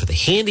harvesting for the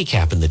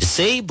handicap and the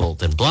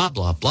disabled and blah,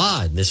 blah,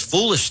 blah, and this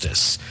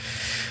foolishness.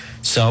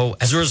 So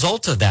as a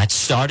result of that,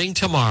 starting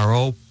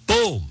tomorrow,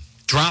 boom,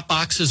 drop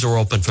boxes are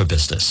open for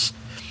business.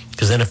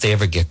 Because then if they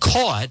ever get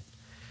caught,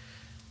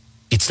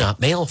 it's not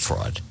mail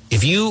fraud.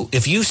 If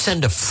you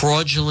send a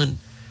fraudulent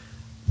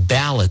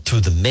ballot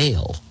through the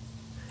mail,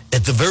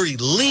 at the very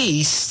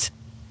least,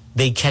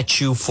 they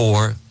catch you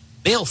for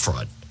mail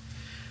fraud.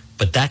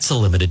 But that's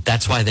limited.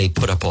 That's why they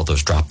put up all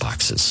those drop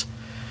boxes.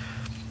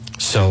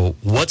 So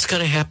what's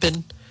going to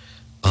happen?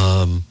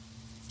 I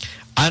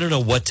don't know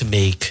what to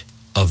make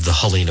of the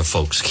Helena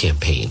Folks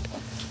campaign.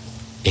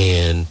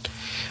 And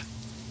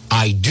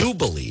I do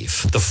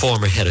believe the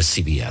former head of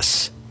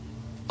CBS,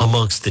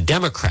 amongst the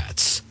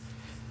Democrats,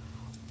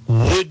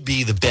 would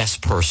be the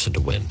best person to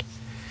win.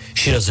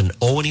 She doesn't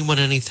owe anyone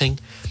anything.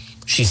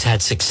 She's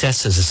had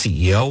success as a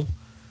CEO.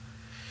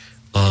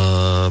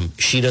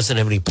 She doesn't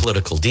have any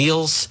political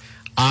deals.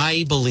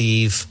 I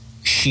believe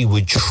she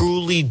would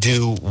truly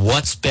do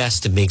what's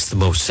best and makes the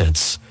most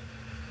sense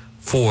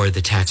for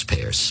the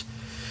taxpayers.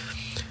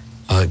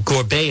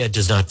 Gorbea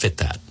does not fit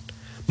that.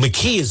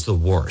 McKee is the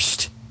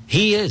worst.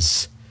 He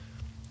is.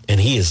 And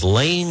he is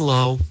laying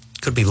low.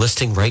 Could be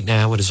listening right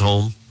now at his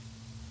home.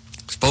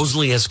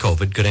 Supposedly has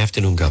COVID. Good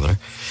afternoon, Governor.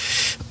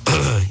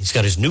 He's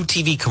got his new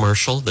TV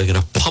commercial. They're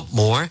going to pump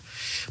more.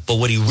 But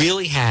what he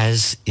really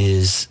has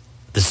is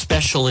the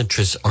special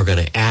interests are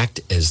going to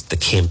act as the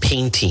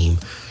campaign team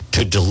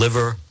to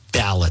deliver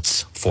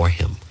ballots for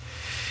him.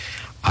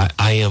 I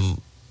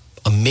am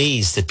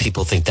amazed that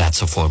people think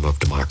that's a form of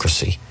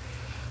democracy.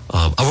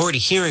 I'm already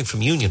hearing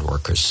from union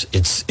workers.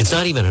 It's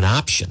not even an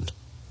option.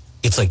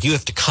 It's like you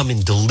have to come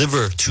and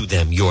deliver to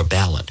them your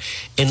ballot.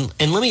 And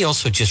let me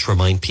also just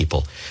remind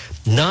people,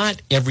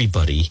 not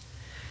everybody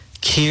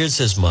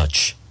cares as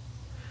much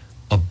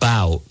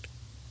about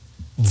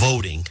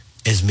voting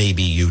as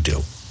maybe you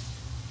do.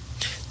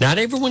 Not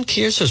everyone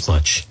cares as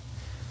much.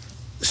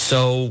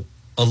 So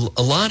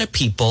a lot of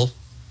people,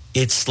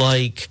 it's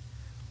like,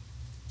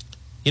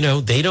 you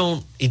know,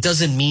 it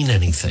doesn't mean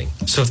anything.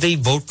 So if they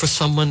vote for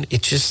someone,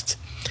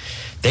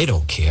 they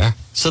don't care.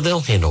 So they'll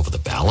hand over the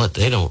ballot.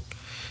 They don't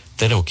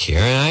care.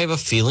 And I have a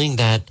feeling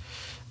that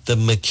the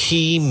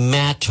McKee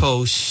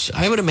Matos,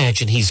 I would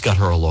imagine he's got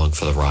her along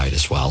for the ride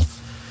as well.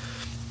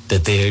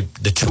 That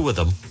the two of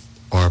them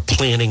are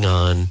planning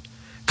on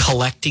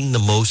collecting the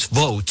most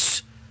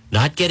votes,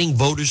 not getting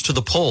voters to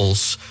the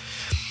polls.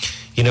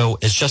 You know,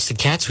 as Justin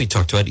Katz we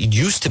talked about, it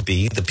used to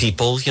be the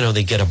people, you know,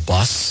 they get a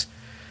bus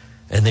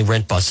and they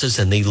rent buses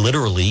and they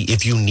literally,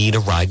 if you need a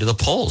ride to the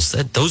polls,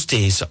 those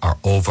days are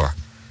over.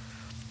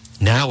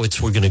 Now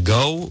we're going to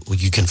go,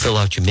 you can fill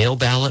out your mail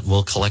ballot and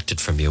we'll collect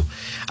it from you.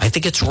 I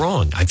think it's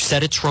wrong. I've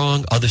said it's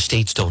wrong. Other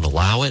states don't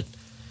allow it.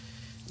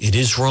 It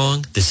is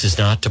wrong. This is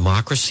not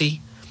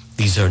democracy.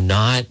 These are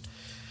not,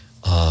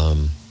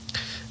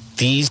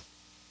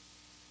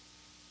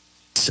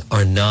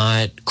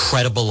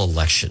 credible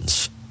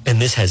elections. And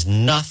this has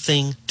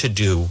nothing to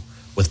do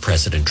with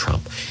President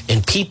Trump.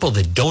 And people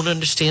that don't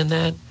understand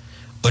that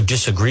or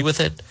disagree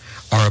with it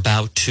are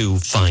about to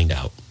find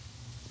out.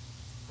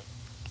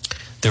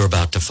 They're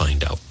about to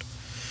find out.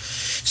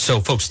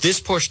 So, folks, this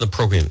portion of the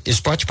program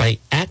is brought to you by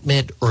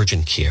AtMed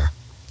Urgent Care.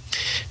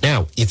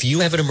 Now, if you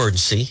have an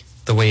emergency,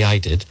 the way I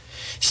did,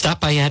 stop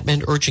by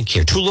AtMed Urgent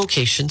Care. 2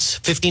 locations,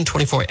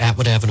 1524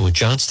 Atwood Avenue in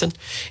Johnston,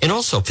 and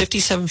also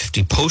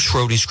 5750 Post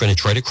Road, East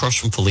Greenwich, right across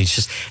from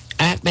Felicia's.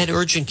 AtMed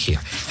Urgent Care.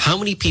 How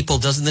many people,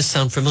 doesn't this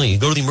sound familiar? You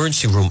go to the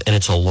emergency room and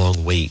it's a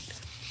long wait.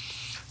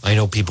 I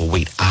know people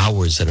wait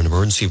hours at an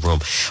emergency room.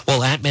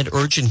 Well, AtMed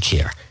Urgent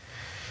Care,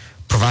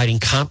 providing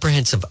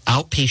comprehensive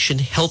outpatient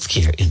health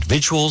care,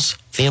 individuals,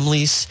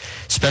 families,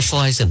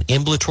 specialized in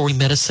ambulatory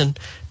medicine,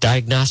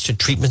 diagnostic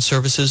treatment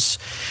services.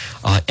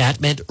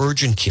 AtMed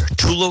Urgent Care,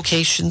 2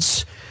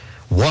 locations,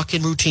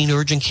 walk-in routine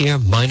urgent care,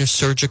 minor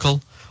surgical,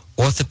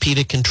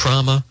 orthopedic and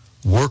trauma,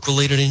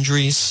 work-related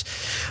injuries,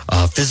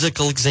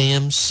 physical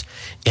exams.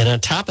 And on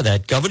top of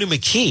that, Governor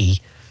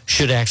McKee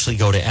should actually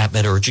go to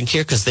AtMed Urgent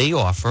Care because they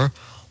offer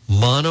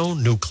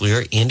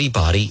mononuclear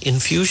antibody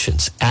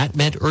infusions.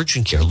 AtMed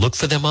Urgent Care. Look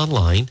for them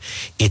online.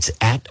 It's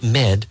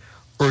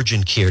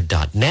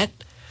atmedurgentcare.net.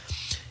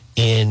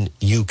 And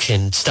you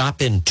can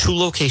stop in 2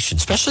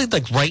 locations, especially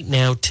like right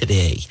now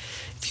today.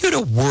 If you had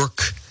a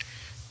work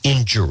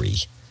injury,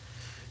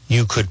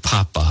 you could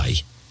pop by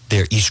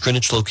their East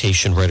Greenwich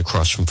location right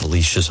across from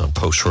Felicia's on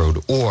Post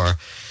Road, or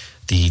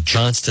the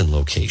Johnston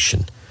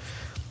location,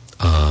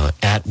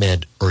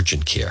 AtMed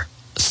Urgent Care.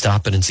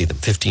 Stop in and see them,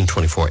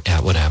 1524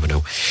 Atwood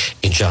Avenue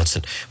in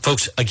Johnston.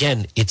 Folks,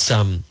 again, it's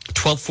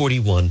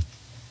 1241,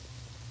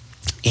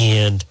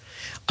 and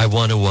I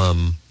want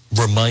to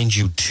remind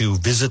you to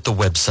visit the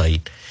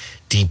website,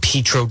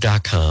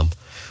 depetro.com,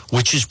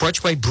 which is brought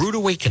to you by Brewed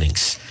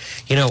Awakenings.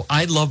 You know,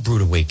 I love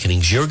Brewed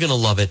Awakenings. You're going to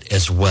love it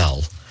as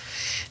well.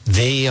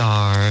 They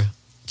are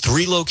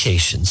 3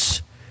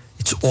 locations.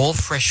 It's all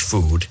fresh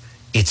food.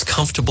 It's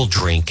comfortable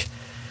drink.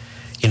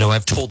 You know,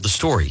 I've told the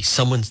story.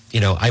 Someone,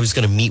 I was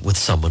going to meet with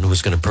someone who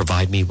was going to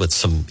provide me with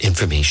some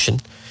information.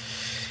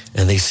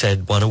 And they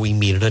said, why don't we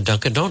meet at a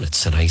Dunkin'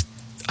 Donuts? And I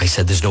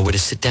said, there's nowhere to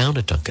sit down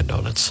at Dunkin'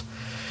 Donuts.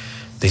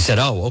 They said,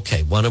 oh,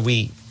 okay, why don't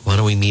we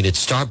meet at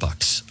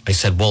Starbucks? I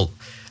said, well,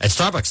 at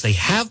Starbucks, they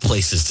have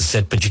places to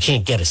sit, but you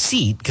can't get a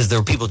seat because there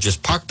are people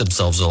just park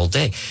themselves all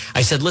day.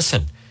 I said,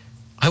 listen,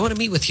 I want to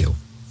meet with you,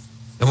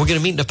 and we're going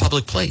to meet in a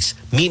public place.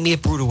 Meet me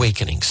at Brewed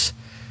Awakenings.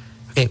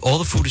 Okay, all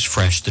the food is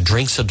fresh. The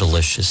drinks are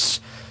delicious.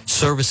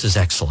 Service is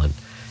excellent.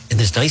 And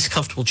there's nice,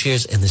 comfortable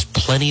chairs, and there's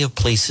plenty of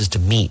places to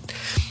meet.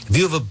 If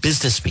you have a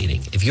business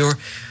meeting, if you're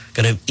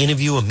going to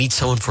interview or meet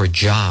someone for a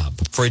job,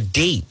 for a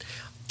date,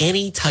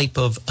 any type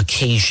of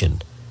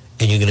occasion,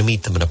 and you're going to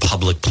meet them in a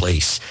public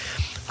place,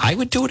 I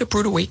would do it at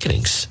Brewed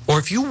Awakenings. Or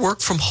if you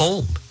work from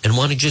home and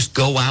want to just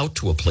go out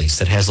to a place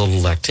that has a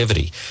little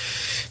activity,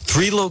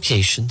 3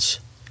 locations.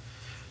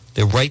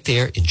 They're right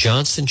there in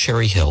Johnston,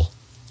 Cherry Hill,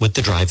 with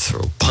the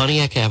drive-through,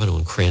 Pontiac Avenue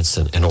in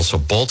Cranston, and also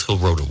Bald Hill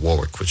Road in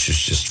Warwick, which is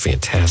just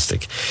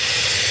fantastic.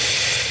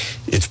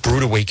 It's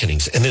Brewed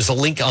Awakenings. And there's a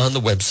link on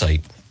the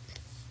website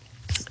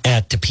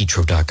at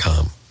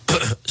depetro.com.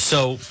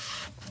 So,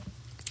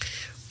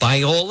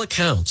 by all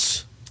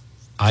accounts,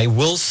 I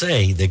will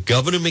say that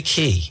Governor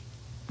McKee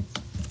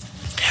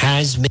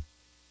has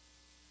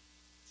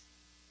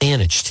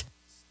managed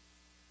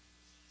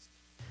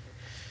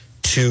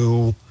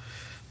to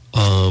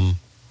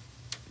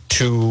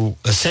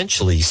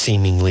essentially,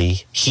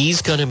 seemingly,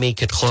 he's going to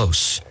make it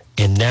close.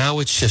 And now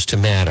it's just a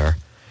matter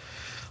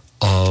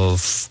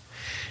of...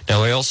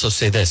 Now, I also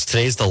say this.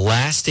 Today's the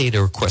last day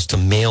to request a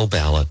mail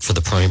ballot for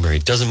the primary.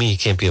 It doesn't mean you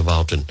can't be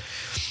involved in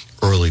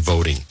early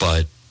voting,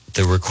 but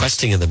the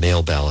requesting of the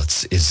mail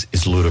ballots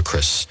is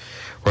ludicrous.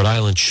 Rhode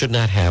Island should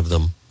not have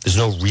them. There's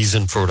no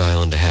reason for Rhode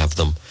Island to have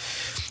them,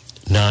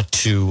 not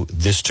to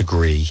this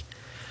degree.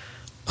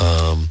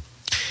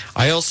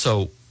 I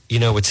also,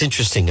 it's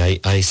interesting.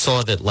 I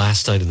saw that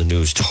last night in the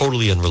news,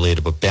 totally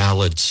unrelated, but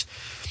Ballards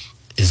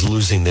is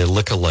losing their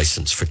liquor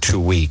license for 2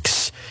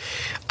 weeks.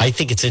 I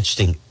think it's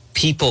interesting.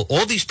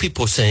 All these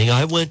people are saying,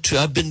 I've been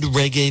to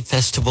reggae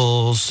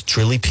festivals. It's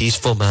really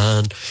peaceful,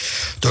 man.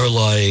 They're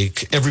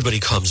like, everybody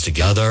comes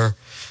together.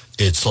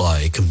 It's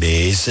like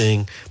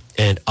amazing.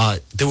 And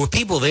there were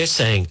people there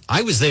saying,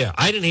 I was there.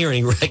 I didn't hear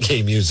any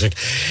reggae music.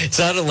 It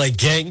sounded like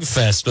Gang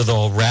Fest with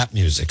all rap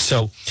music.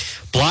 So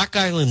Block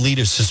Island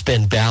leaders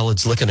suspend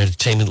Ballard's liquor and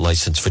entertainment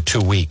license for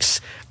 2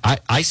 weeks.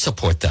 I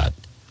support that.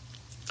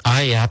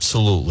 I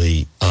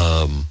absolutely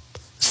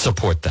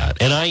support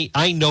that. And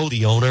I know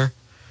the owner,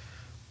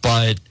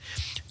 but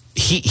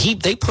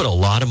they put a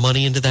lot of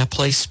money into that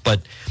place.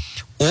 But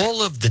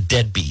all of the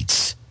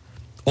deadbeats,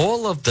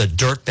 all of the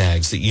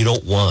dirtbags that you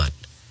don't want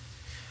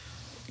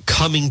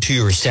coming to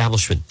your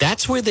establishment,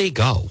 that's where they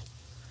go.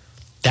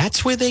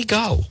 That's where they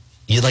go.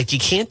 You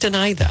can't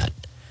deny that.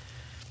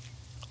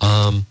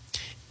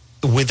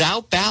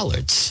 Without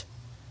Ballards,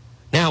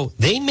 now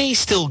they may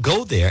still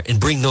go there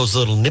and bring those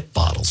little nip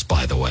bottles,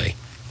 by the way.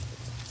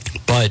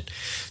 But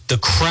the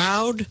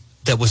crowd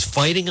that was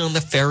fighting on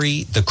the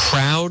ferry, the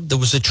crowd that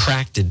was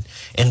attracted,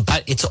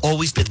 but it's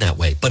always been that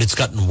way, but it's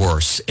gotten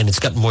worse and it's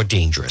gotten more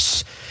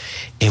dangerous.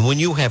 And when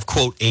you have,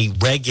 quote, a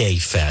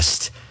reggae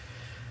fest,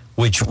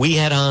 which we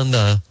had on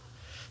the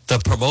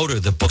promoter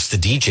that books the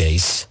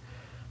DJs,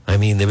 I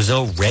mean, there was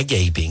no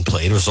reggae being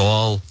played. It was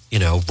all,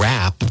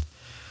 rap.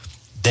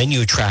 Then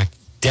you attract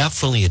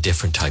definitely a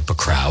different type of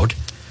crowd.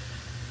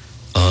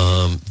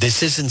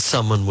 This isn't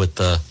someone with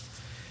the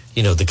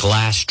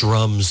glass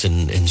drums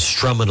and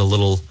strumming a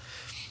little,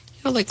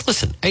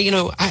 listen,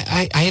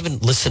 I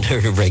haven't listened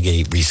to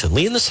reggae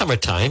recently. In the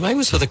summertime, I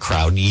was with a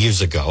crowd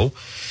years ago.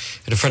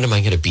 And a friend of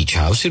mine had a beach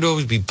house. He'd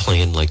always be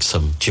playing like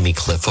some Jimmy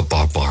Cliff or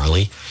Bob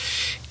Marley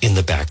in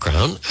the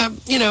background.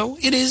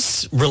 It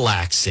is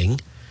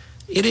relaxing.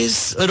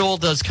 It all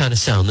does kind of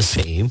sound the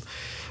same.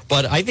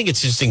 But I think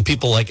it's interesting.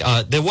 People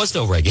there was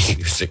no reggae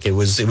music. It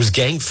was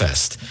Gang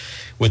Fest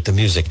with the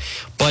music.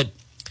 But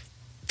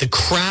the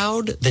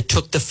crowd that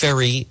took the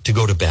ferry to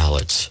go to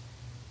Ballards,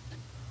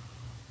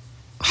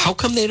 how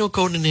come they don't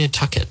go to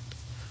Nantucket?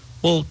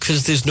 Well,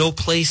 because there's no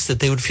place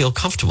that they would feel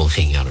comfortable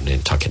hanging out in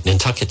Nantucket.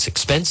 Nantucket's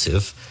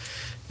expensive.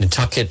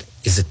 Nantucket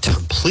is a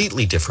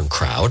completely different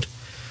crowd.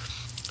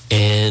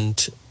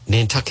 And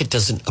Nantucket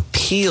doesn't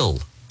appeal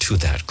to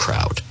that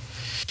crowd.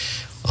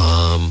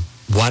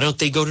 Why don't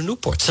they go to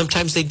Newport?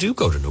 Sometimes they do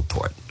go to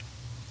Newport.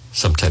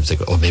 Sometimes they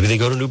go, or maybe they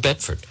go to New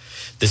Bedford.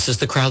 This is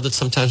the crowd that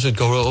sometimes would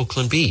go to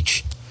Oakland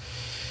Beach.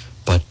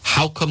 But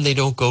how come they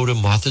don't go to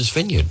Martha's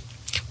Vineyard?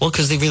 Well,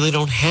 because they really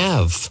don't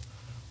have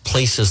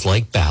places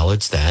like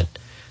Ballards that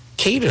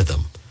cater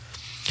them.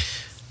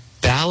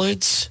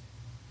 Ballards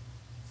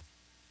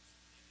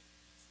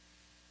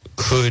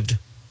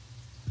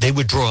they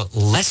would draw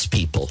less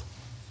people,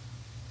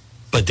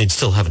 but they'd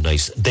still have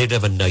they'd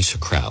have a nicer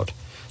crowd.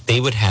 They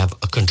would have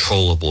a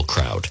controllable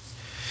crowd.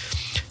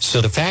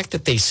 So the fact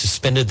that they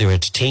suspended their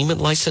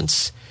entertainment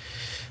license,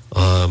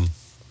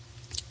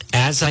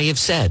 as I have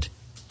said,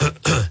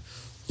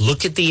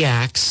 look at the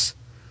acts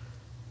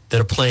that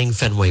are playing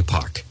Fenway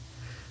Park.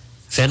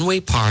 Fenway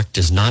Park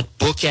does not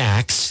book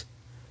acts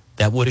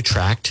that would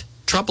attract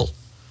trouble.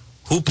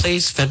 Who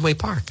plays Fenway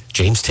Park?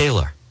 James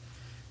Taylor,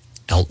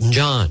 Elton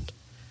John.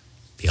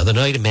 The other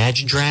night,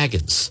 Imagine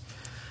Dragons.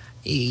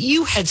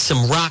 You had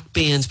some rock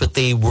bands, but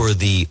they were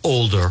the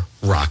older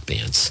rock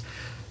bands.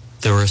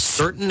 There are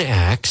certain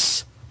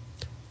acts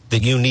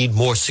that you need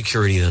more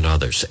security than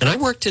others. And I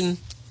worked in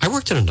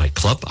a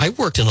nightclub. I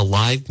worked in a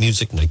live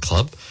music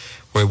nightclub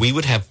where we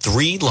would have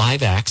 3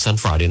 live acts on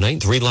Friday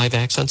night, 3 live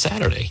acts on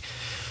Saturday.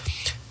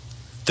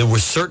 There were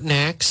certain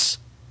acts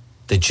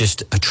that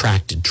just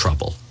attracted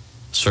trouble.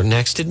 Certain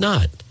acts did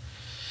not.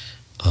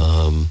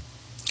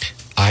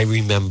 I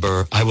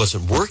remember I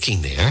wasn't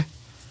working there,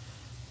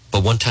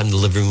 but one time the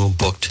living room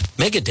booked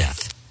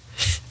Megadeth.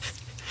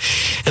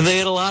 And they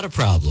had a lot of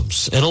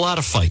problems and a lot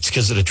of fights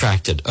because it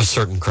attracted a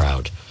certain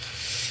crowd.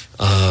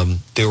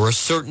 There were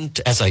certain,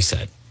 as I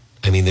said,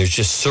 there's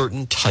just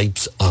certain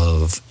types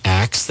of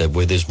acts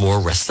where there's more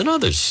arrests than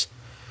others.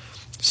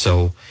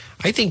 So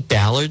I think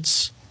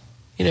Ballards,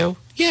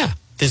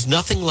 there's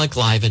nothing like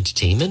live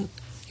entertainment.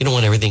 You don't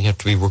want everything to have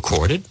to be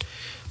recorded,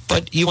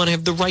 but you want to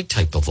have the right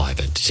type of live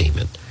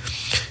entertainment.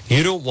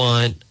 You don't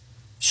want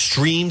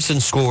streams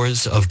and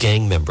scores of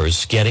gang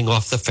members getting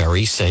off the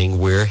ferry saying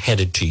we're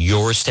headed to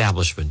your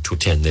establishment to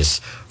attend this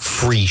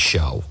free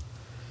show.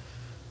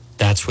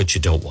 That's what you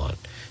don't want.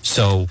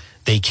 So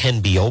they can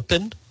be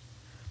open.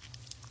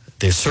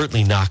 They're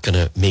certainly not going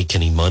to make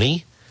any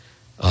money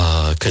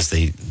because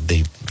they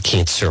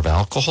can't serve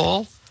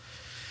alcohol.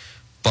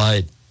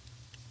 But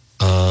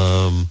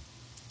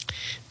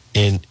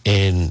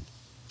and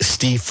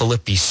Steve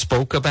Filippi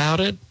spoke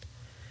about it.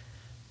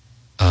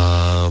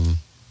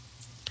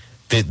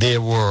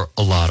 There were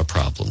a lot of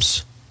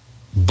problems,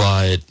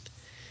 but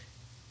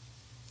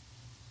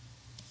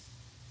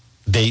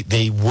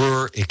they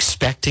were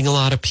expecting a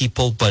lot of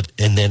people,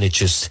 and then it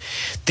just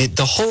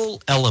the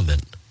whole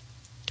element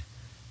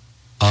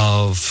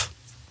of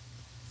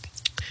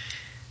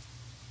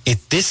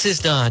it. This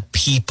is not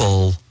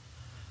people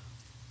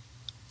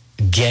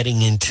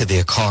getting into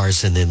their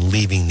cars and then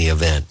leaving the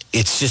event.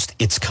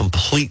 It's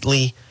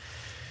completely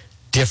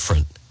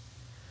different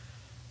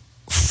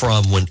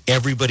from when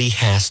everybody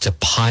has to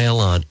pile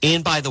on.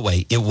 And by the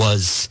way, it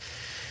was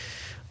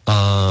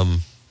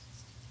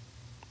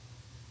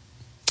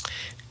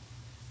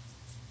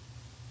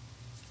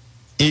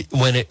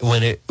when it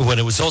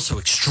was also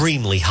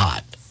extremely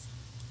hot.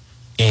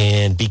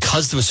 And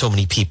because there were so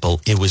many people,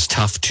 it was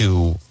tough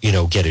to,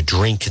 get a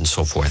drink and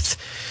so forth.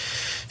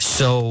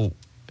 So,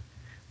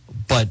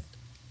 but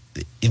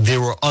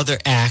there were other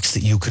acts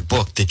that you could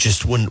book that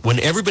just when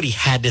everybody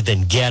had to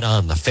then get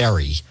on the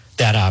ferry,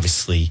 that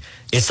obviously,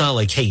 it's not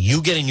like, hey,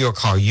 you get in your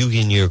car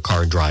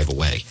and drive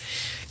away.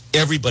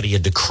 Everybody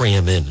had to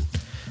cram in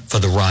for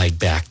the ride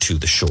back to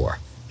the shore,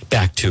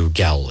 back to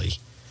Galilee,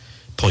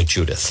 Point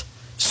Judith.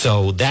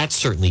 So that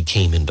certainly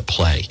came into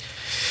play.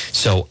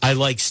 So I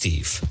like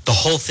Steve. The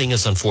whole thing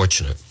is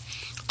unfortunate.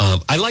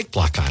 I like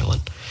Block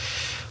Island.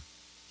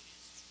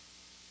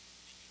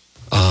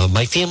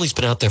 My family's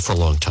been out there for a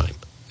long time.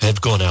 I've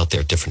gone out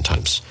there at different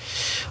times.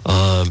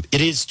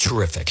 It is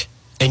terrific,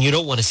 and you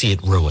don't want to see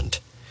it ruined.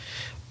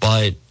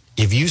 But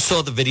if you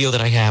saw the video that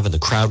I have and the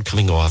crowd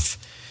coming off,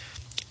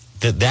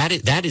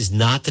 that is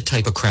not the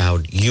type of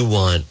crowd you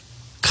want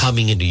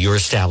coming into your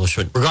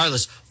establishment,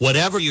 regardless,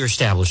 whatever your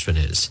establishment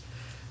is.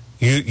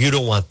 You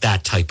don't want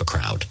that type of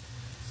crowd.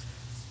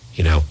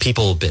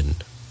 People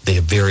they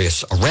have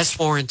various arrest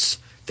warrants.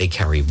 They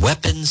carry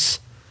weapons.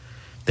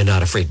 They're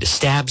not afraid to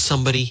stab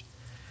somebody.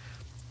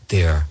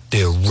 They're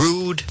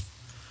rude.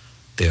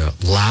 They're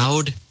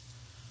loud.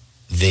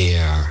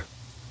 They're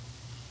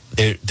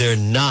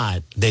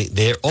not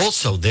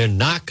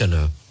going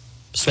to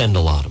spend a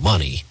lot of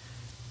money.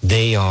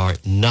 They are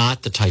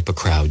not the type of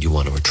crowd you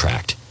want to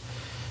attract,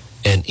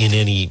 and in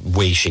any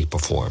way, shape, or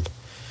form.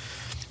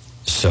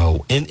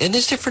 So, and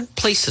there's different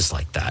places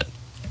like that.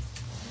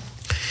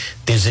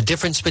 There's a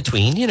difference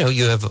between,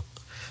 you have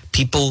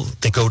people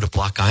that go to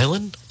Block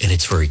Island, and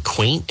it's very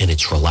quaint, and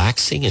it's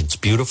relaxing, and it's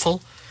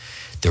beautiful.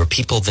 There are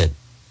people that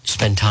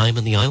spend time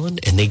on the island,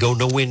 and they go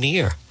nowhere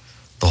near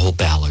the whole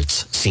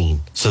Ballards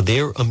scene. So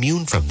they're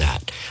immune from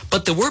that.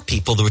 But there were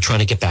people that were trying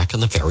to get back on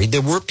the ferry.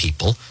 There were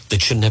people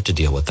that shouldn't have to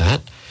deal with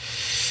that.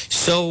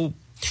 So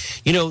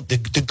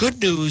the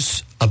good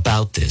news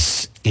about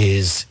this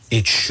is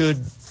it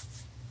should,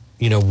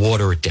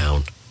 water it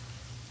down.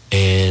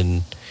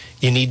 And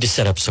you need to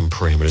set up some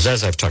parameters.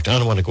 As I've talked, I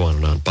don't want to go on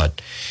and on,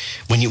 but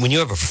when you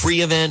have a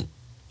free event,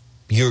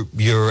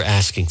 you're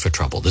asking for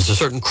trouble. There's a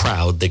certain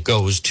crowd that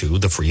goes to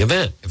the free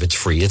event. If it's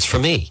free, it's for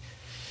me.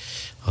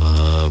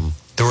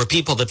 There are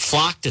people that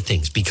flock to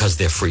things because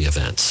they're free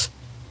events,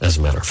 as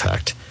a matter of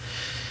fact.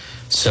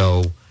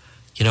 So,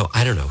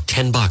 I don't know,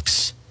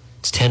 $10.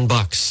 It's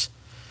 $10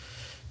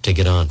 to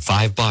get on,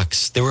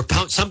 $5. There were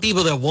some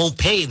people that won't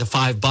pay the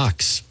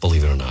 $5,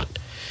 believe it or not.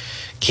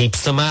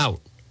 Keeps them out.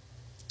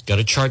 Got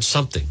to charge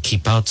something.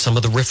 Keep out some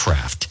of the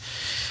riffraff.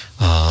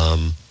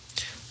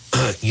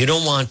 You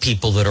don't want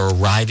people that are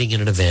arriving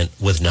in an event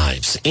with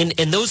knives. And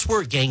those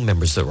were gang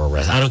members that were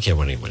arrested. I don't care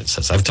what anyone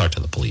says. I've talked to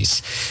the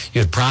police.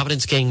 You had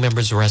Providence gang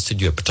members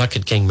arrested. You had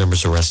Pawtucket gang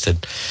members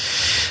arrested.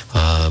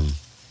 I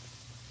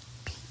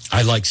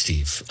like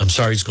Steve. I'm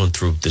sorry he's going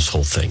through this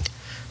whole thing.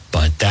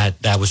 But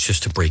that was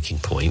just a breaking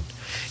point.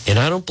 And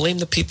I don't blame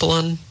the people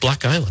on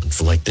Block Island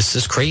for this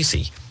is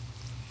crazy.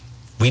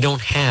 We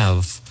don't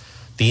have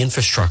the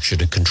infrastructure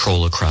to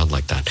control a crowd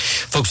like that.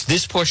 Folks,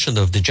 this portion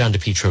of the John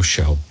DePietro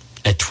Show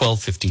at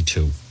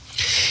 12:52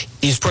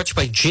 is brought to you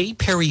by J.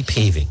 Perry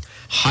Paving.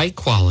 High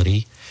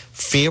quality,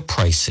 fair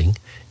pricing,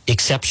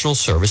 exceptional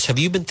service. Have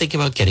you been thinking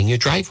about getting your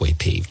driveway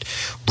paved?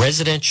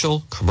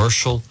 Residential,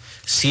 commercial,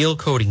 seal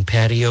coating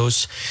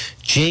patios.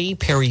 J.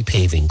 Perry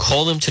Paving.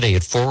 Call them today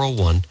at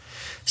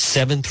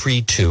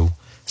 401-732-1730.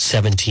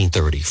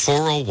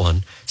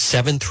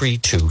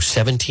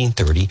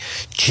 401-732-1730.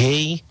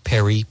 J.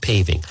 Perry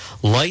Paving.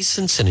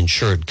 Licensed and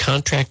insured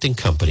contracting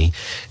company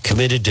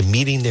committed to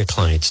meeting their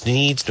clients'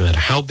 needs, no matter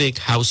how big,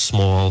 how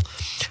small.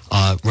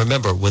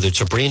 Remember, whether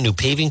it's a brand new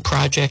paving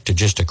project or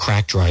just a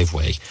cracked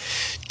driveway,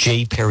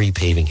 J. Perry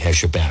Paving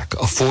has your back.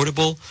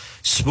 Affordable,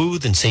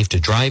 smooth and safe to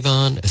drive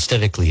on,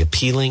 aesthetically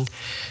appealing.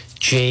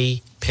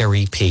 J.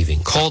 Perry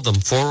Paving. Call them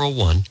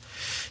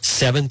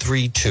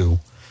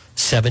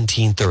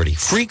 401-732-1730.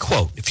 Free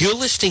quote. If you're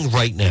listening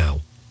right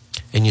now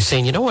and you're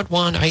saying, you know what,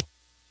 Juan, I'd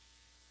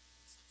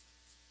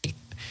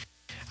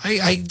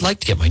like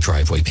to get my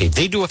driveway paved.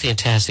 They do a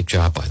fantastic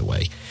job, by the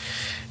way.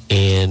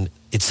 And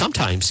it's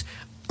sometimes,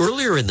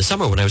 earlier in the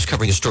summer when I was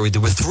covering a story,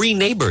 there were 3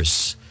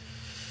 neighbors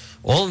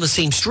all on the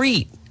same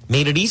street.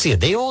 Made it easier.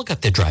 They all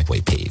got their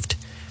driveway paved.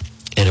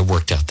 And it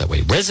worked out that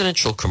way.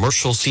 Residential,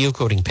 commercial, seal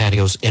coating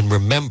patios. And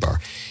remember,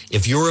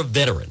 if you're a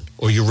veteran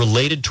or you're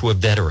related to a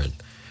veteran,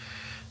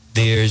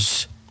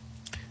 there's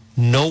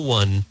no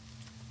one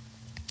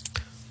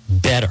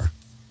better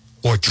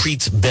or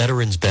treats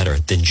veterans better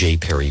than J.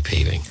 Perry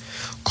Paving.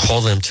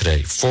 Call them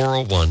today,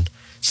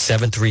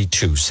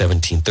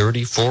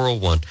 401-732-1730,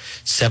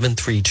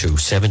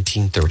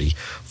 401-732-1730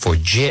 for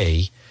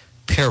J.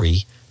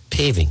 Perry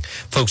Paving.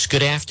 Folks,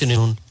 good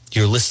afternoon.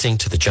 You're listening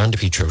to the John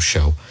DePietro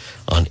Show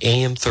on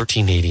AM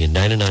 1380 and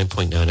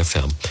 99.9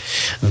 FM.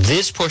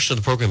 This portion of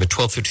the program at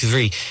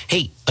 12:53.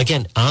 Hey,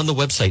 again, on the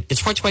website,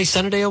 it's brought to you by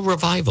Sunnydale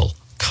Revival.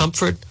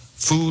 Comfort,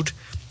 food,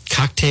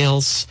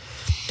 cocktails.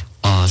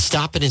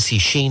 Stop in and see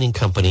Shane and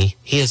Company.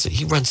 He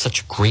runs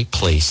such a great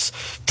place.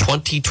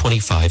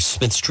 2025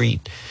 Smith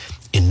Street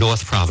in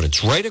North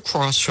Providence, right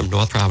across from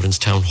North Providence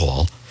Town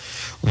Hall,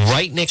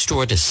 right next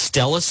door to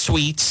Stella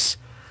Sweets,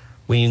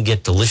 where you can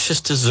get delicious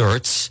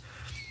desserts.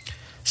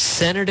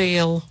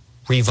 Sunnydale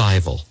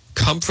Revival,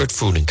 comfort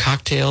food and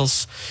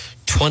cocktails,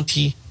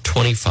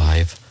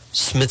 2025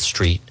 Smith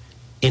Street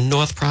in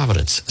North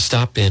Providence.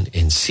 Stop in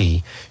and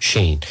see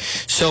Shane.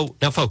 So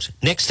now, folks,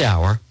 next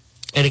hour,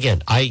 and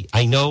again,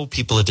 I know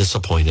people are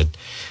disappointed.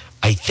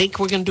 I think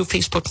we're going to do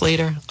Facebook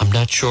later. I'm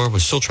not sure. We're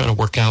still trying to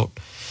work out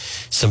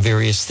some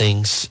various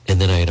things. And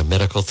then I had a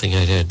medical thing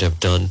I had to have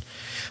done.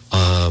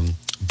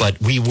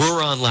 But we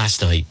were on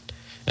last night,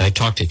 and I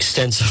talked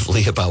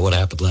extensively about what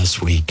happened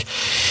last week.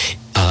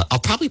 I'll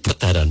probably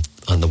put that on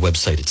the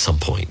website at some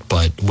point,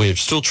 but we're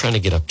still trying to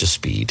get up to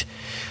speed.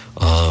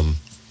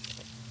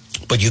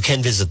 But you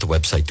can visit the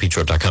website,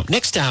 petro.com.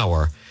 Next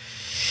hour,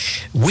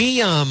 we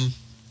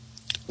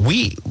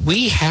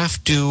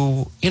have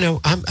to,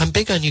 I'm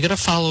big on, you got to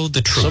follow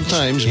the truth.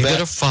 Sometimes you got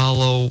to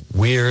follow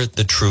where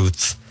the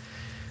truth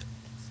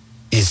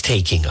is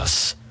taking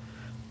us.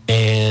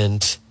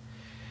 And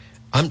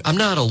I'm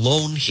not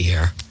alone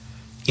here.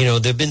 There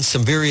have been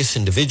some various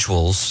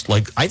individuals,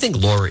 like I think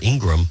Laura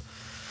Ingraham,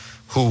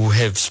 who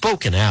have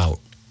spoken out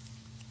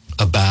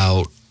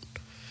about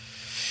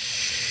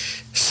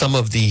some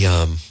of the,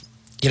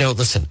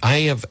 listen,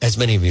 I have, as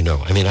many of you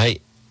know, I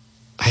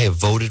have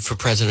voted for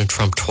President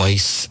Trump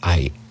twice.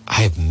 I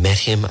have met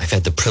him. I've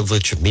had the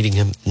privilege of meeting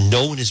him.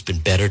 No one has been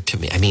better to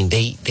me.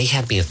 They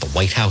had me at the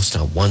White House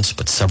not once,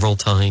 but several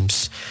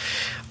times.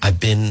 I've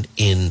been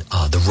in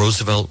the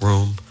Roosevelt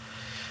Room.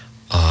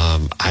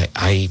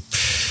 I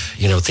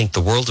think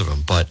the world of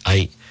him, but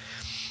I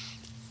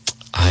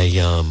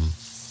am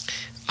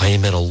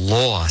at a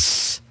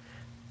loss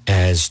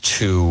as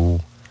to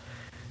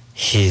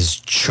his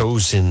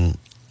chosen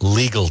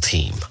legal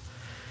team.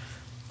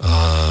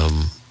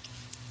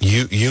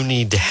 You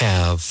need to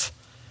have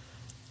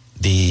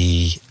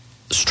the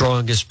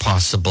strongest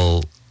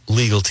possible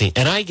legal team.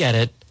 And I get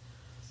it.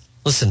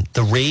 Listen,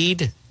 the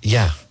raid,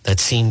 it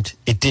seemed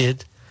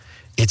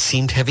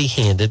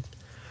heavy-handed.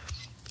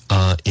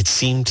 It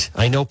seemed,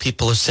 I know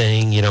people are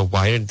saying,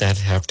 why did that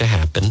have to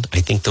happen? I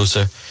think those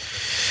are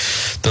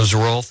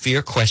all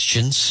fair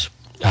questions.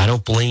 I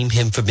don't blame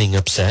him for being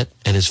upset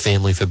and his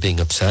family for being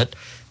upset.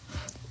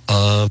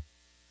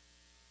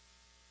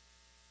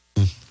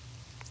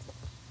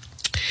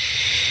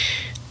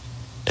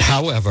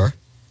 However,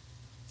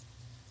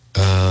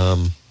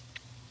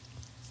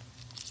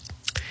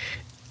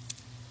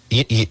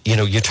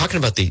 you're talking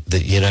about the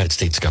United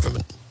States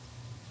government,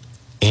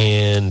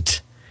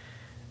 and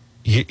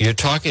you're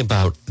talking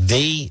about,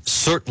 they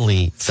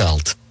certainly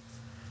felt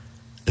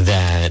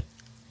that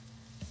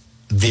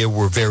there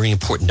were very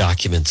important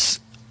documents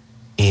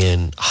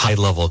in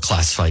high-level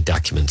classified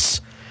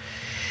documents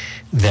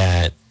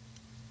that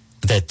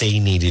they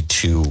needed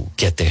to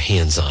get their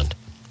hands on.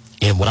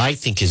 And what I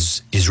think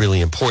is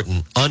really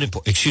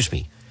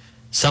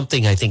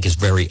something I think is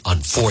very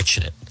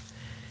unfortunate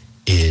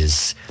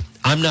is,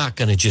 I'm not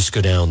going to just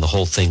go down the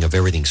whole thing of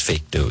everything's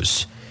fake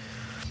news.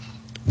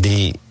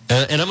 And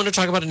I'm going to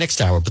talk about it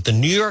next hour, but the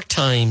New York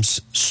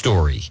Times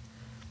story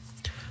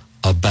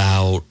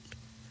about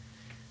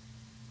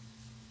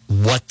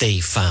what they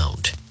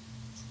found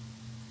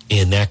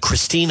in that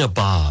Christina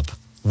Bobb,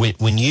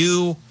 when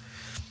you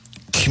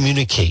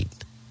communicate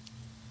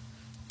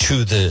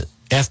to the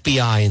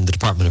FBI and the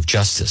Department of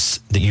Justice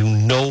that you're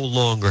no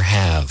longer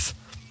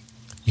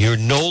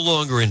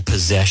in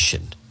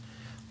possession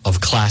of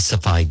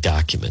classified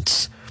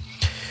documents,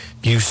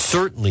 you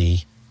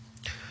certainly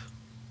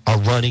are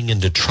running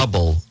into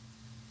trouble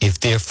if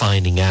they're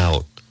finding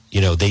out.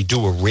 They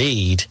do a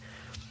raid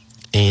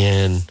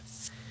and,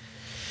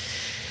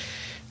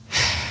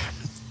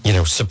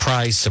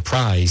 surprise,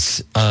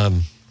 surprise,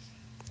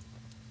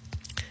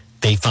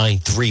 they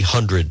find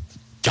 300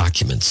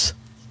 documents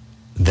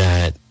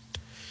that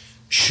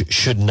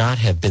should not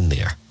have been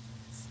there.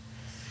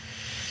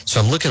 So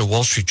I'm looking at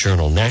Wall Street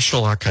Journal.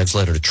 National Archives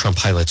letter to Trump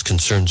highlights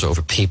concerns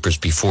over papers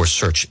before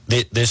search.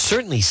 There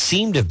certainly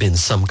seemed to have been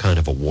some kind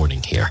of a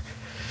warning here.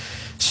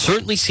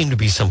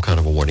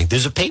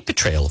 There's a paper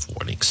trail of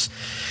warnings.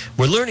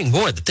 We're learning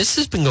more that this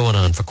has been going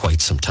on for quite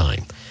some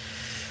time.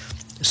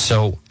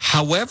 So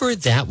however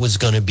that was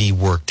going to be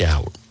worked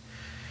out,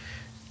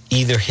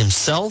 either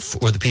himself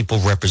or the people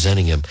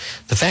representing him,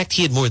 the fact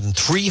he had more than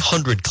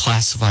 300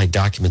 classified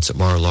documents at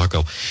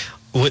Mar-a-Lago,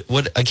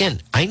 again,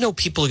 I know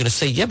people are going to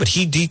say, yeah, but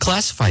he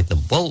declassified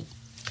them. Well,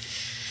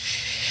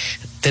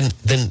 then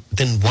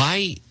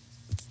why?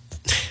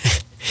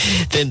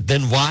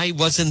 then why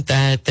wasn't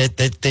that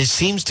there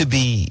seems to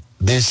be,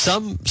 there's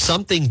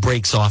something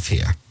breaks off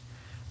here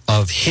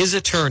of his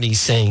attorney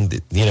saying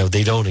that,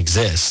 they don't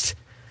exist,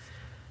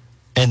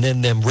 and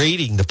then them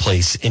raiding the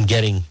place and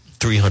getting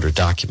 300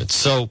 documents.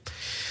 So,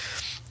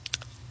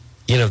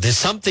 there's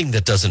something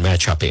that doesn't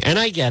match up here. And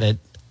I get it.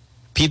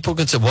 People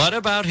can say, what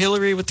about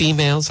Hillary with the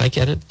emails? I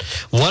get it.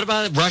 What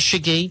about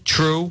Russiagate?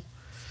 True.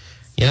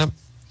 Yeah.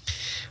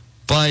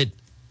 But,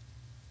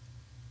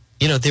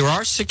 there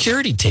are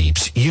security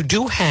tapes. You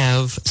do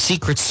have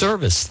Secret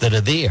Service that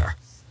are there.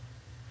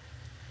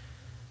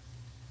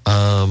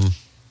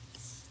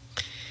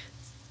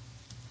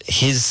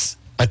 His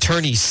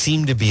attorneys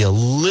seem to be a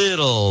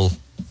little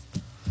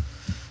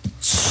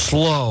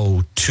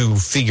slow to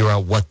figure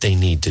out what they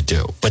need to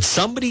do. But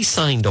somebody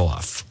signed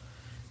off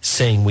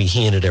saying we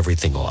handed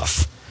everything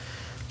off.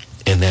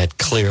 And that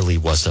clearly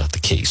was not the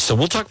case. So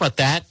we'll talk about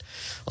that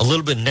a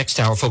little bit next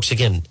hour, folks.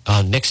 Again,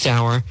 next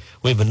hour,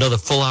 we have another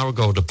full hour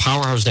go to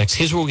Power Hours next.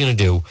 Here's what we're going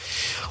to do.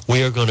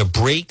 We are going to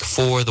break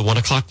for the 1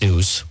 o'clock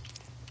news.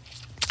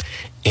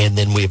 And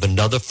then we have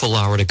another full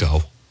hour to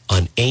go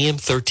on AM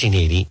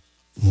 1380.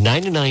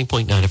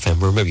 99.9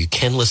 FM. Remember, you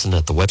can listen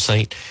at the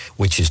website,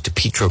 which is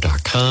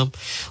DePetro.com.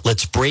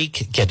 Let's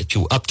break, get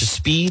you up to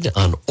speed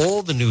on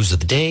all the news of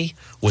the day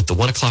with the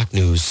 1 o'clock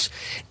news,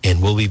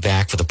 and we'll be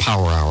back for the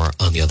Power Hour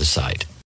on the other side.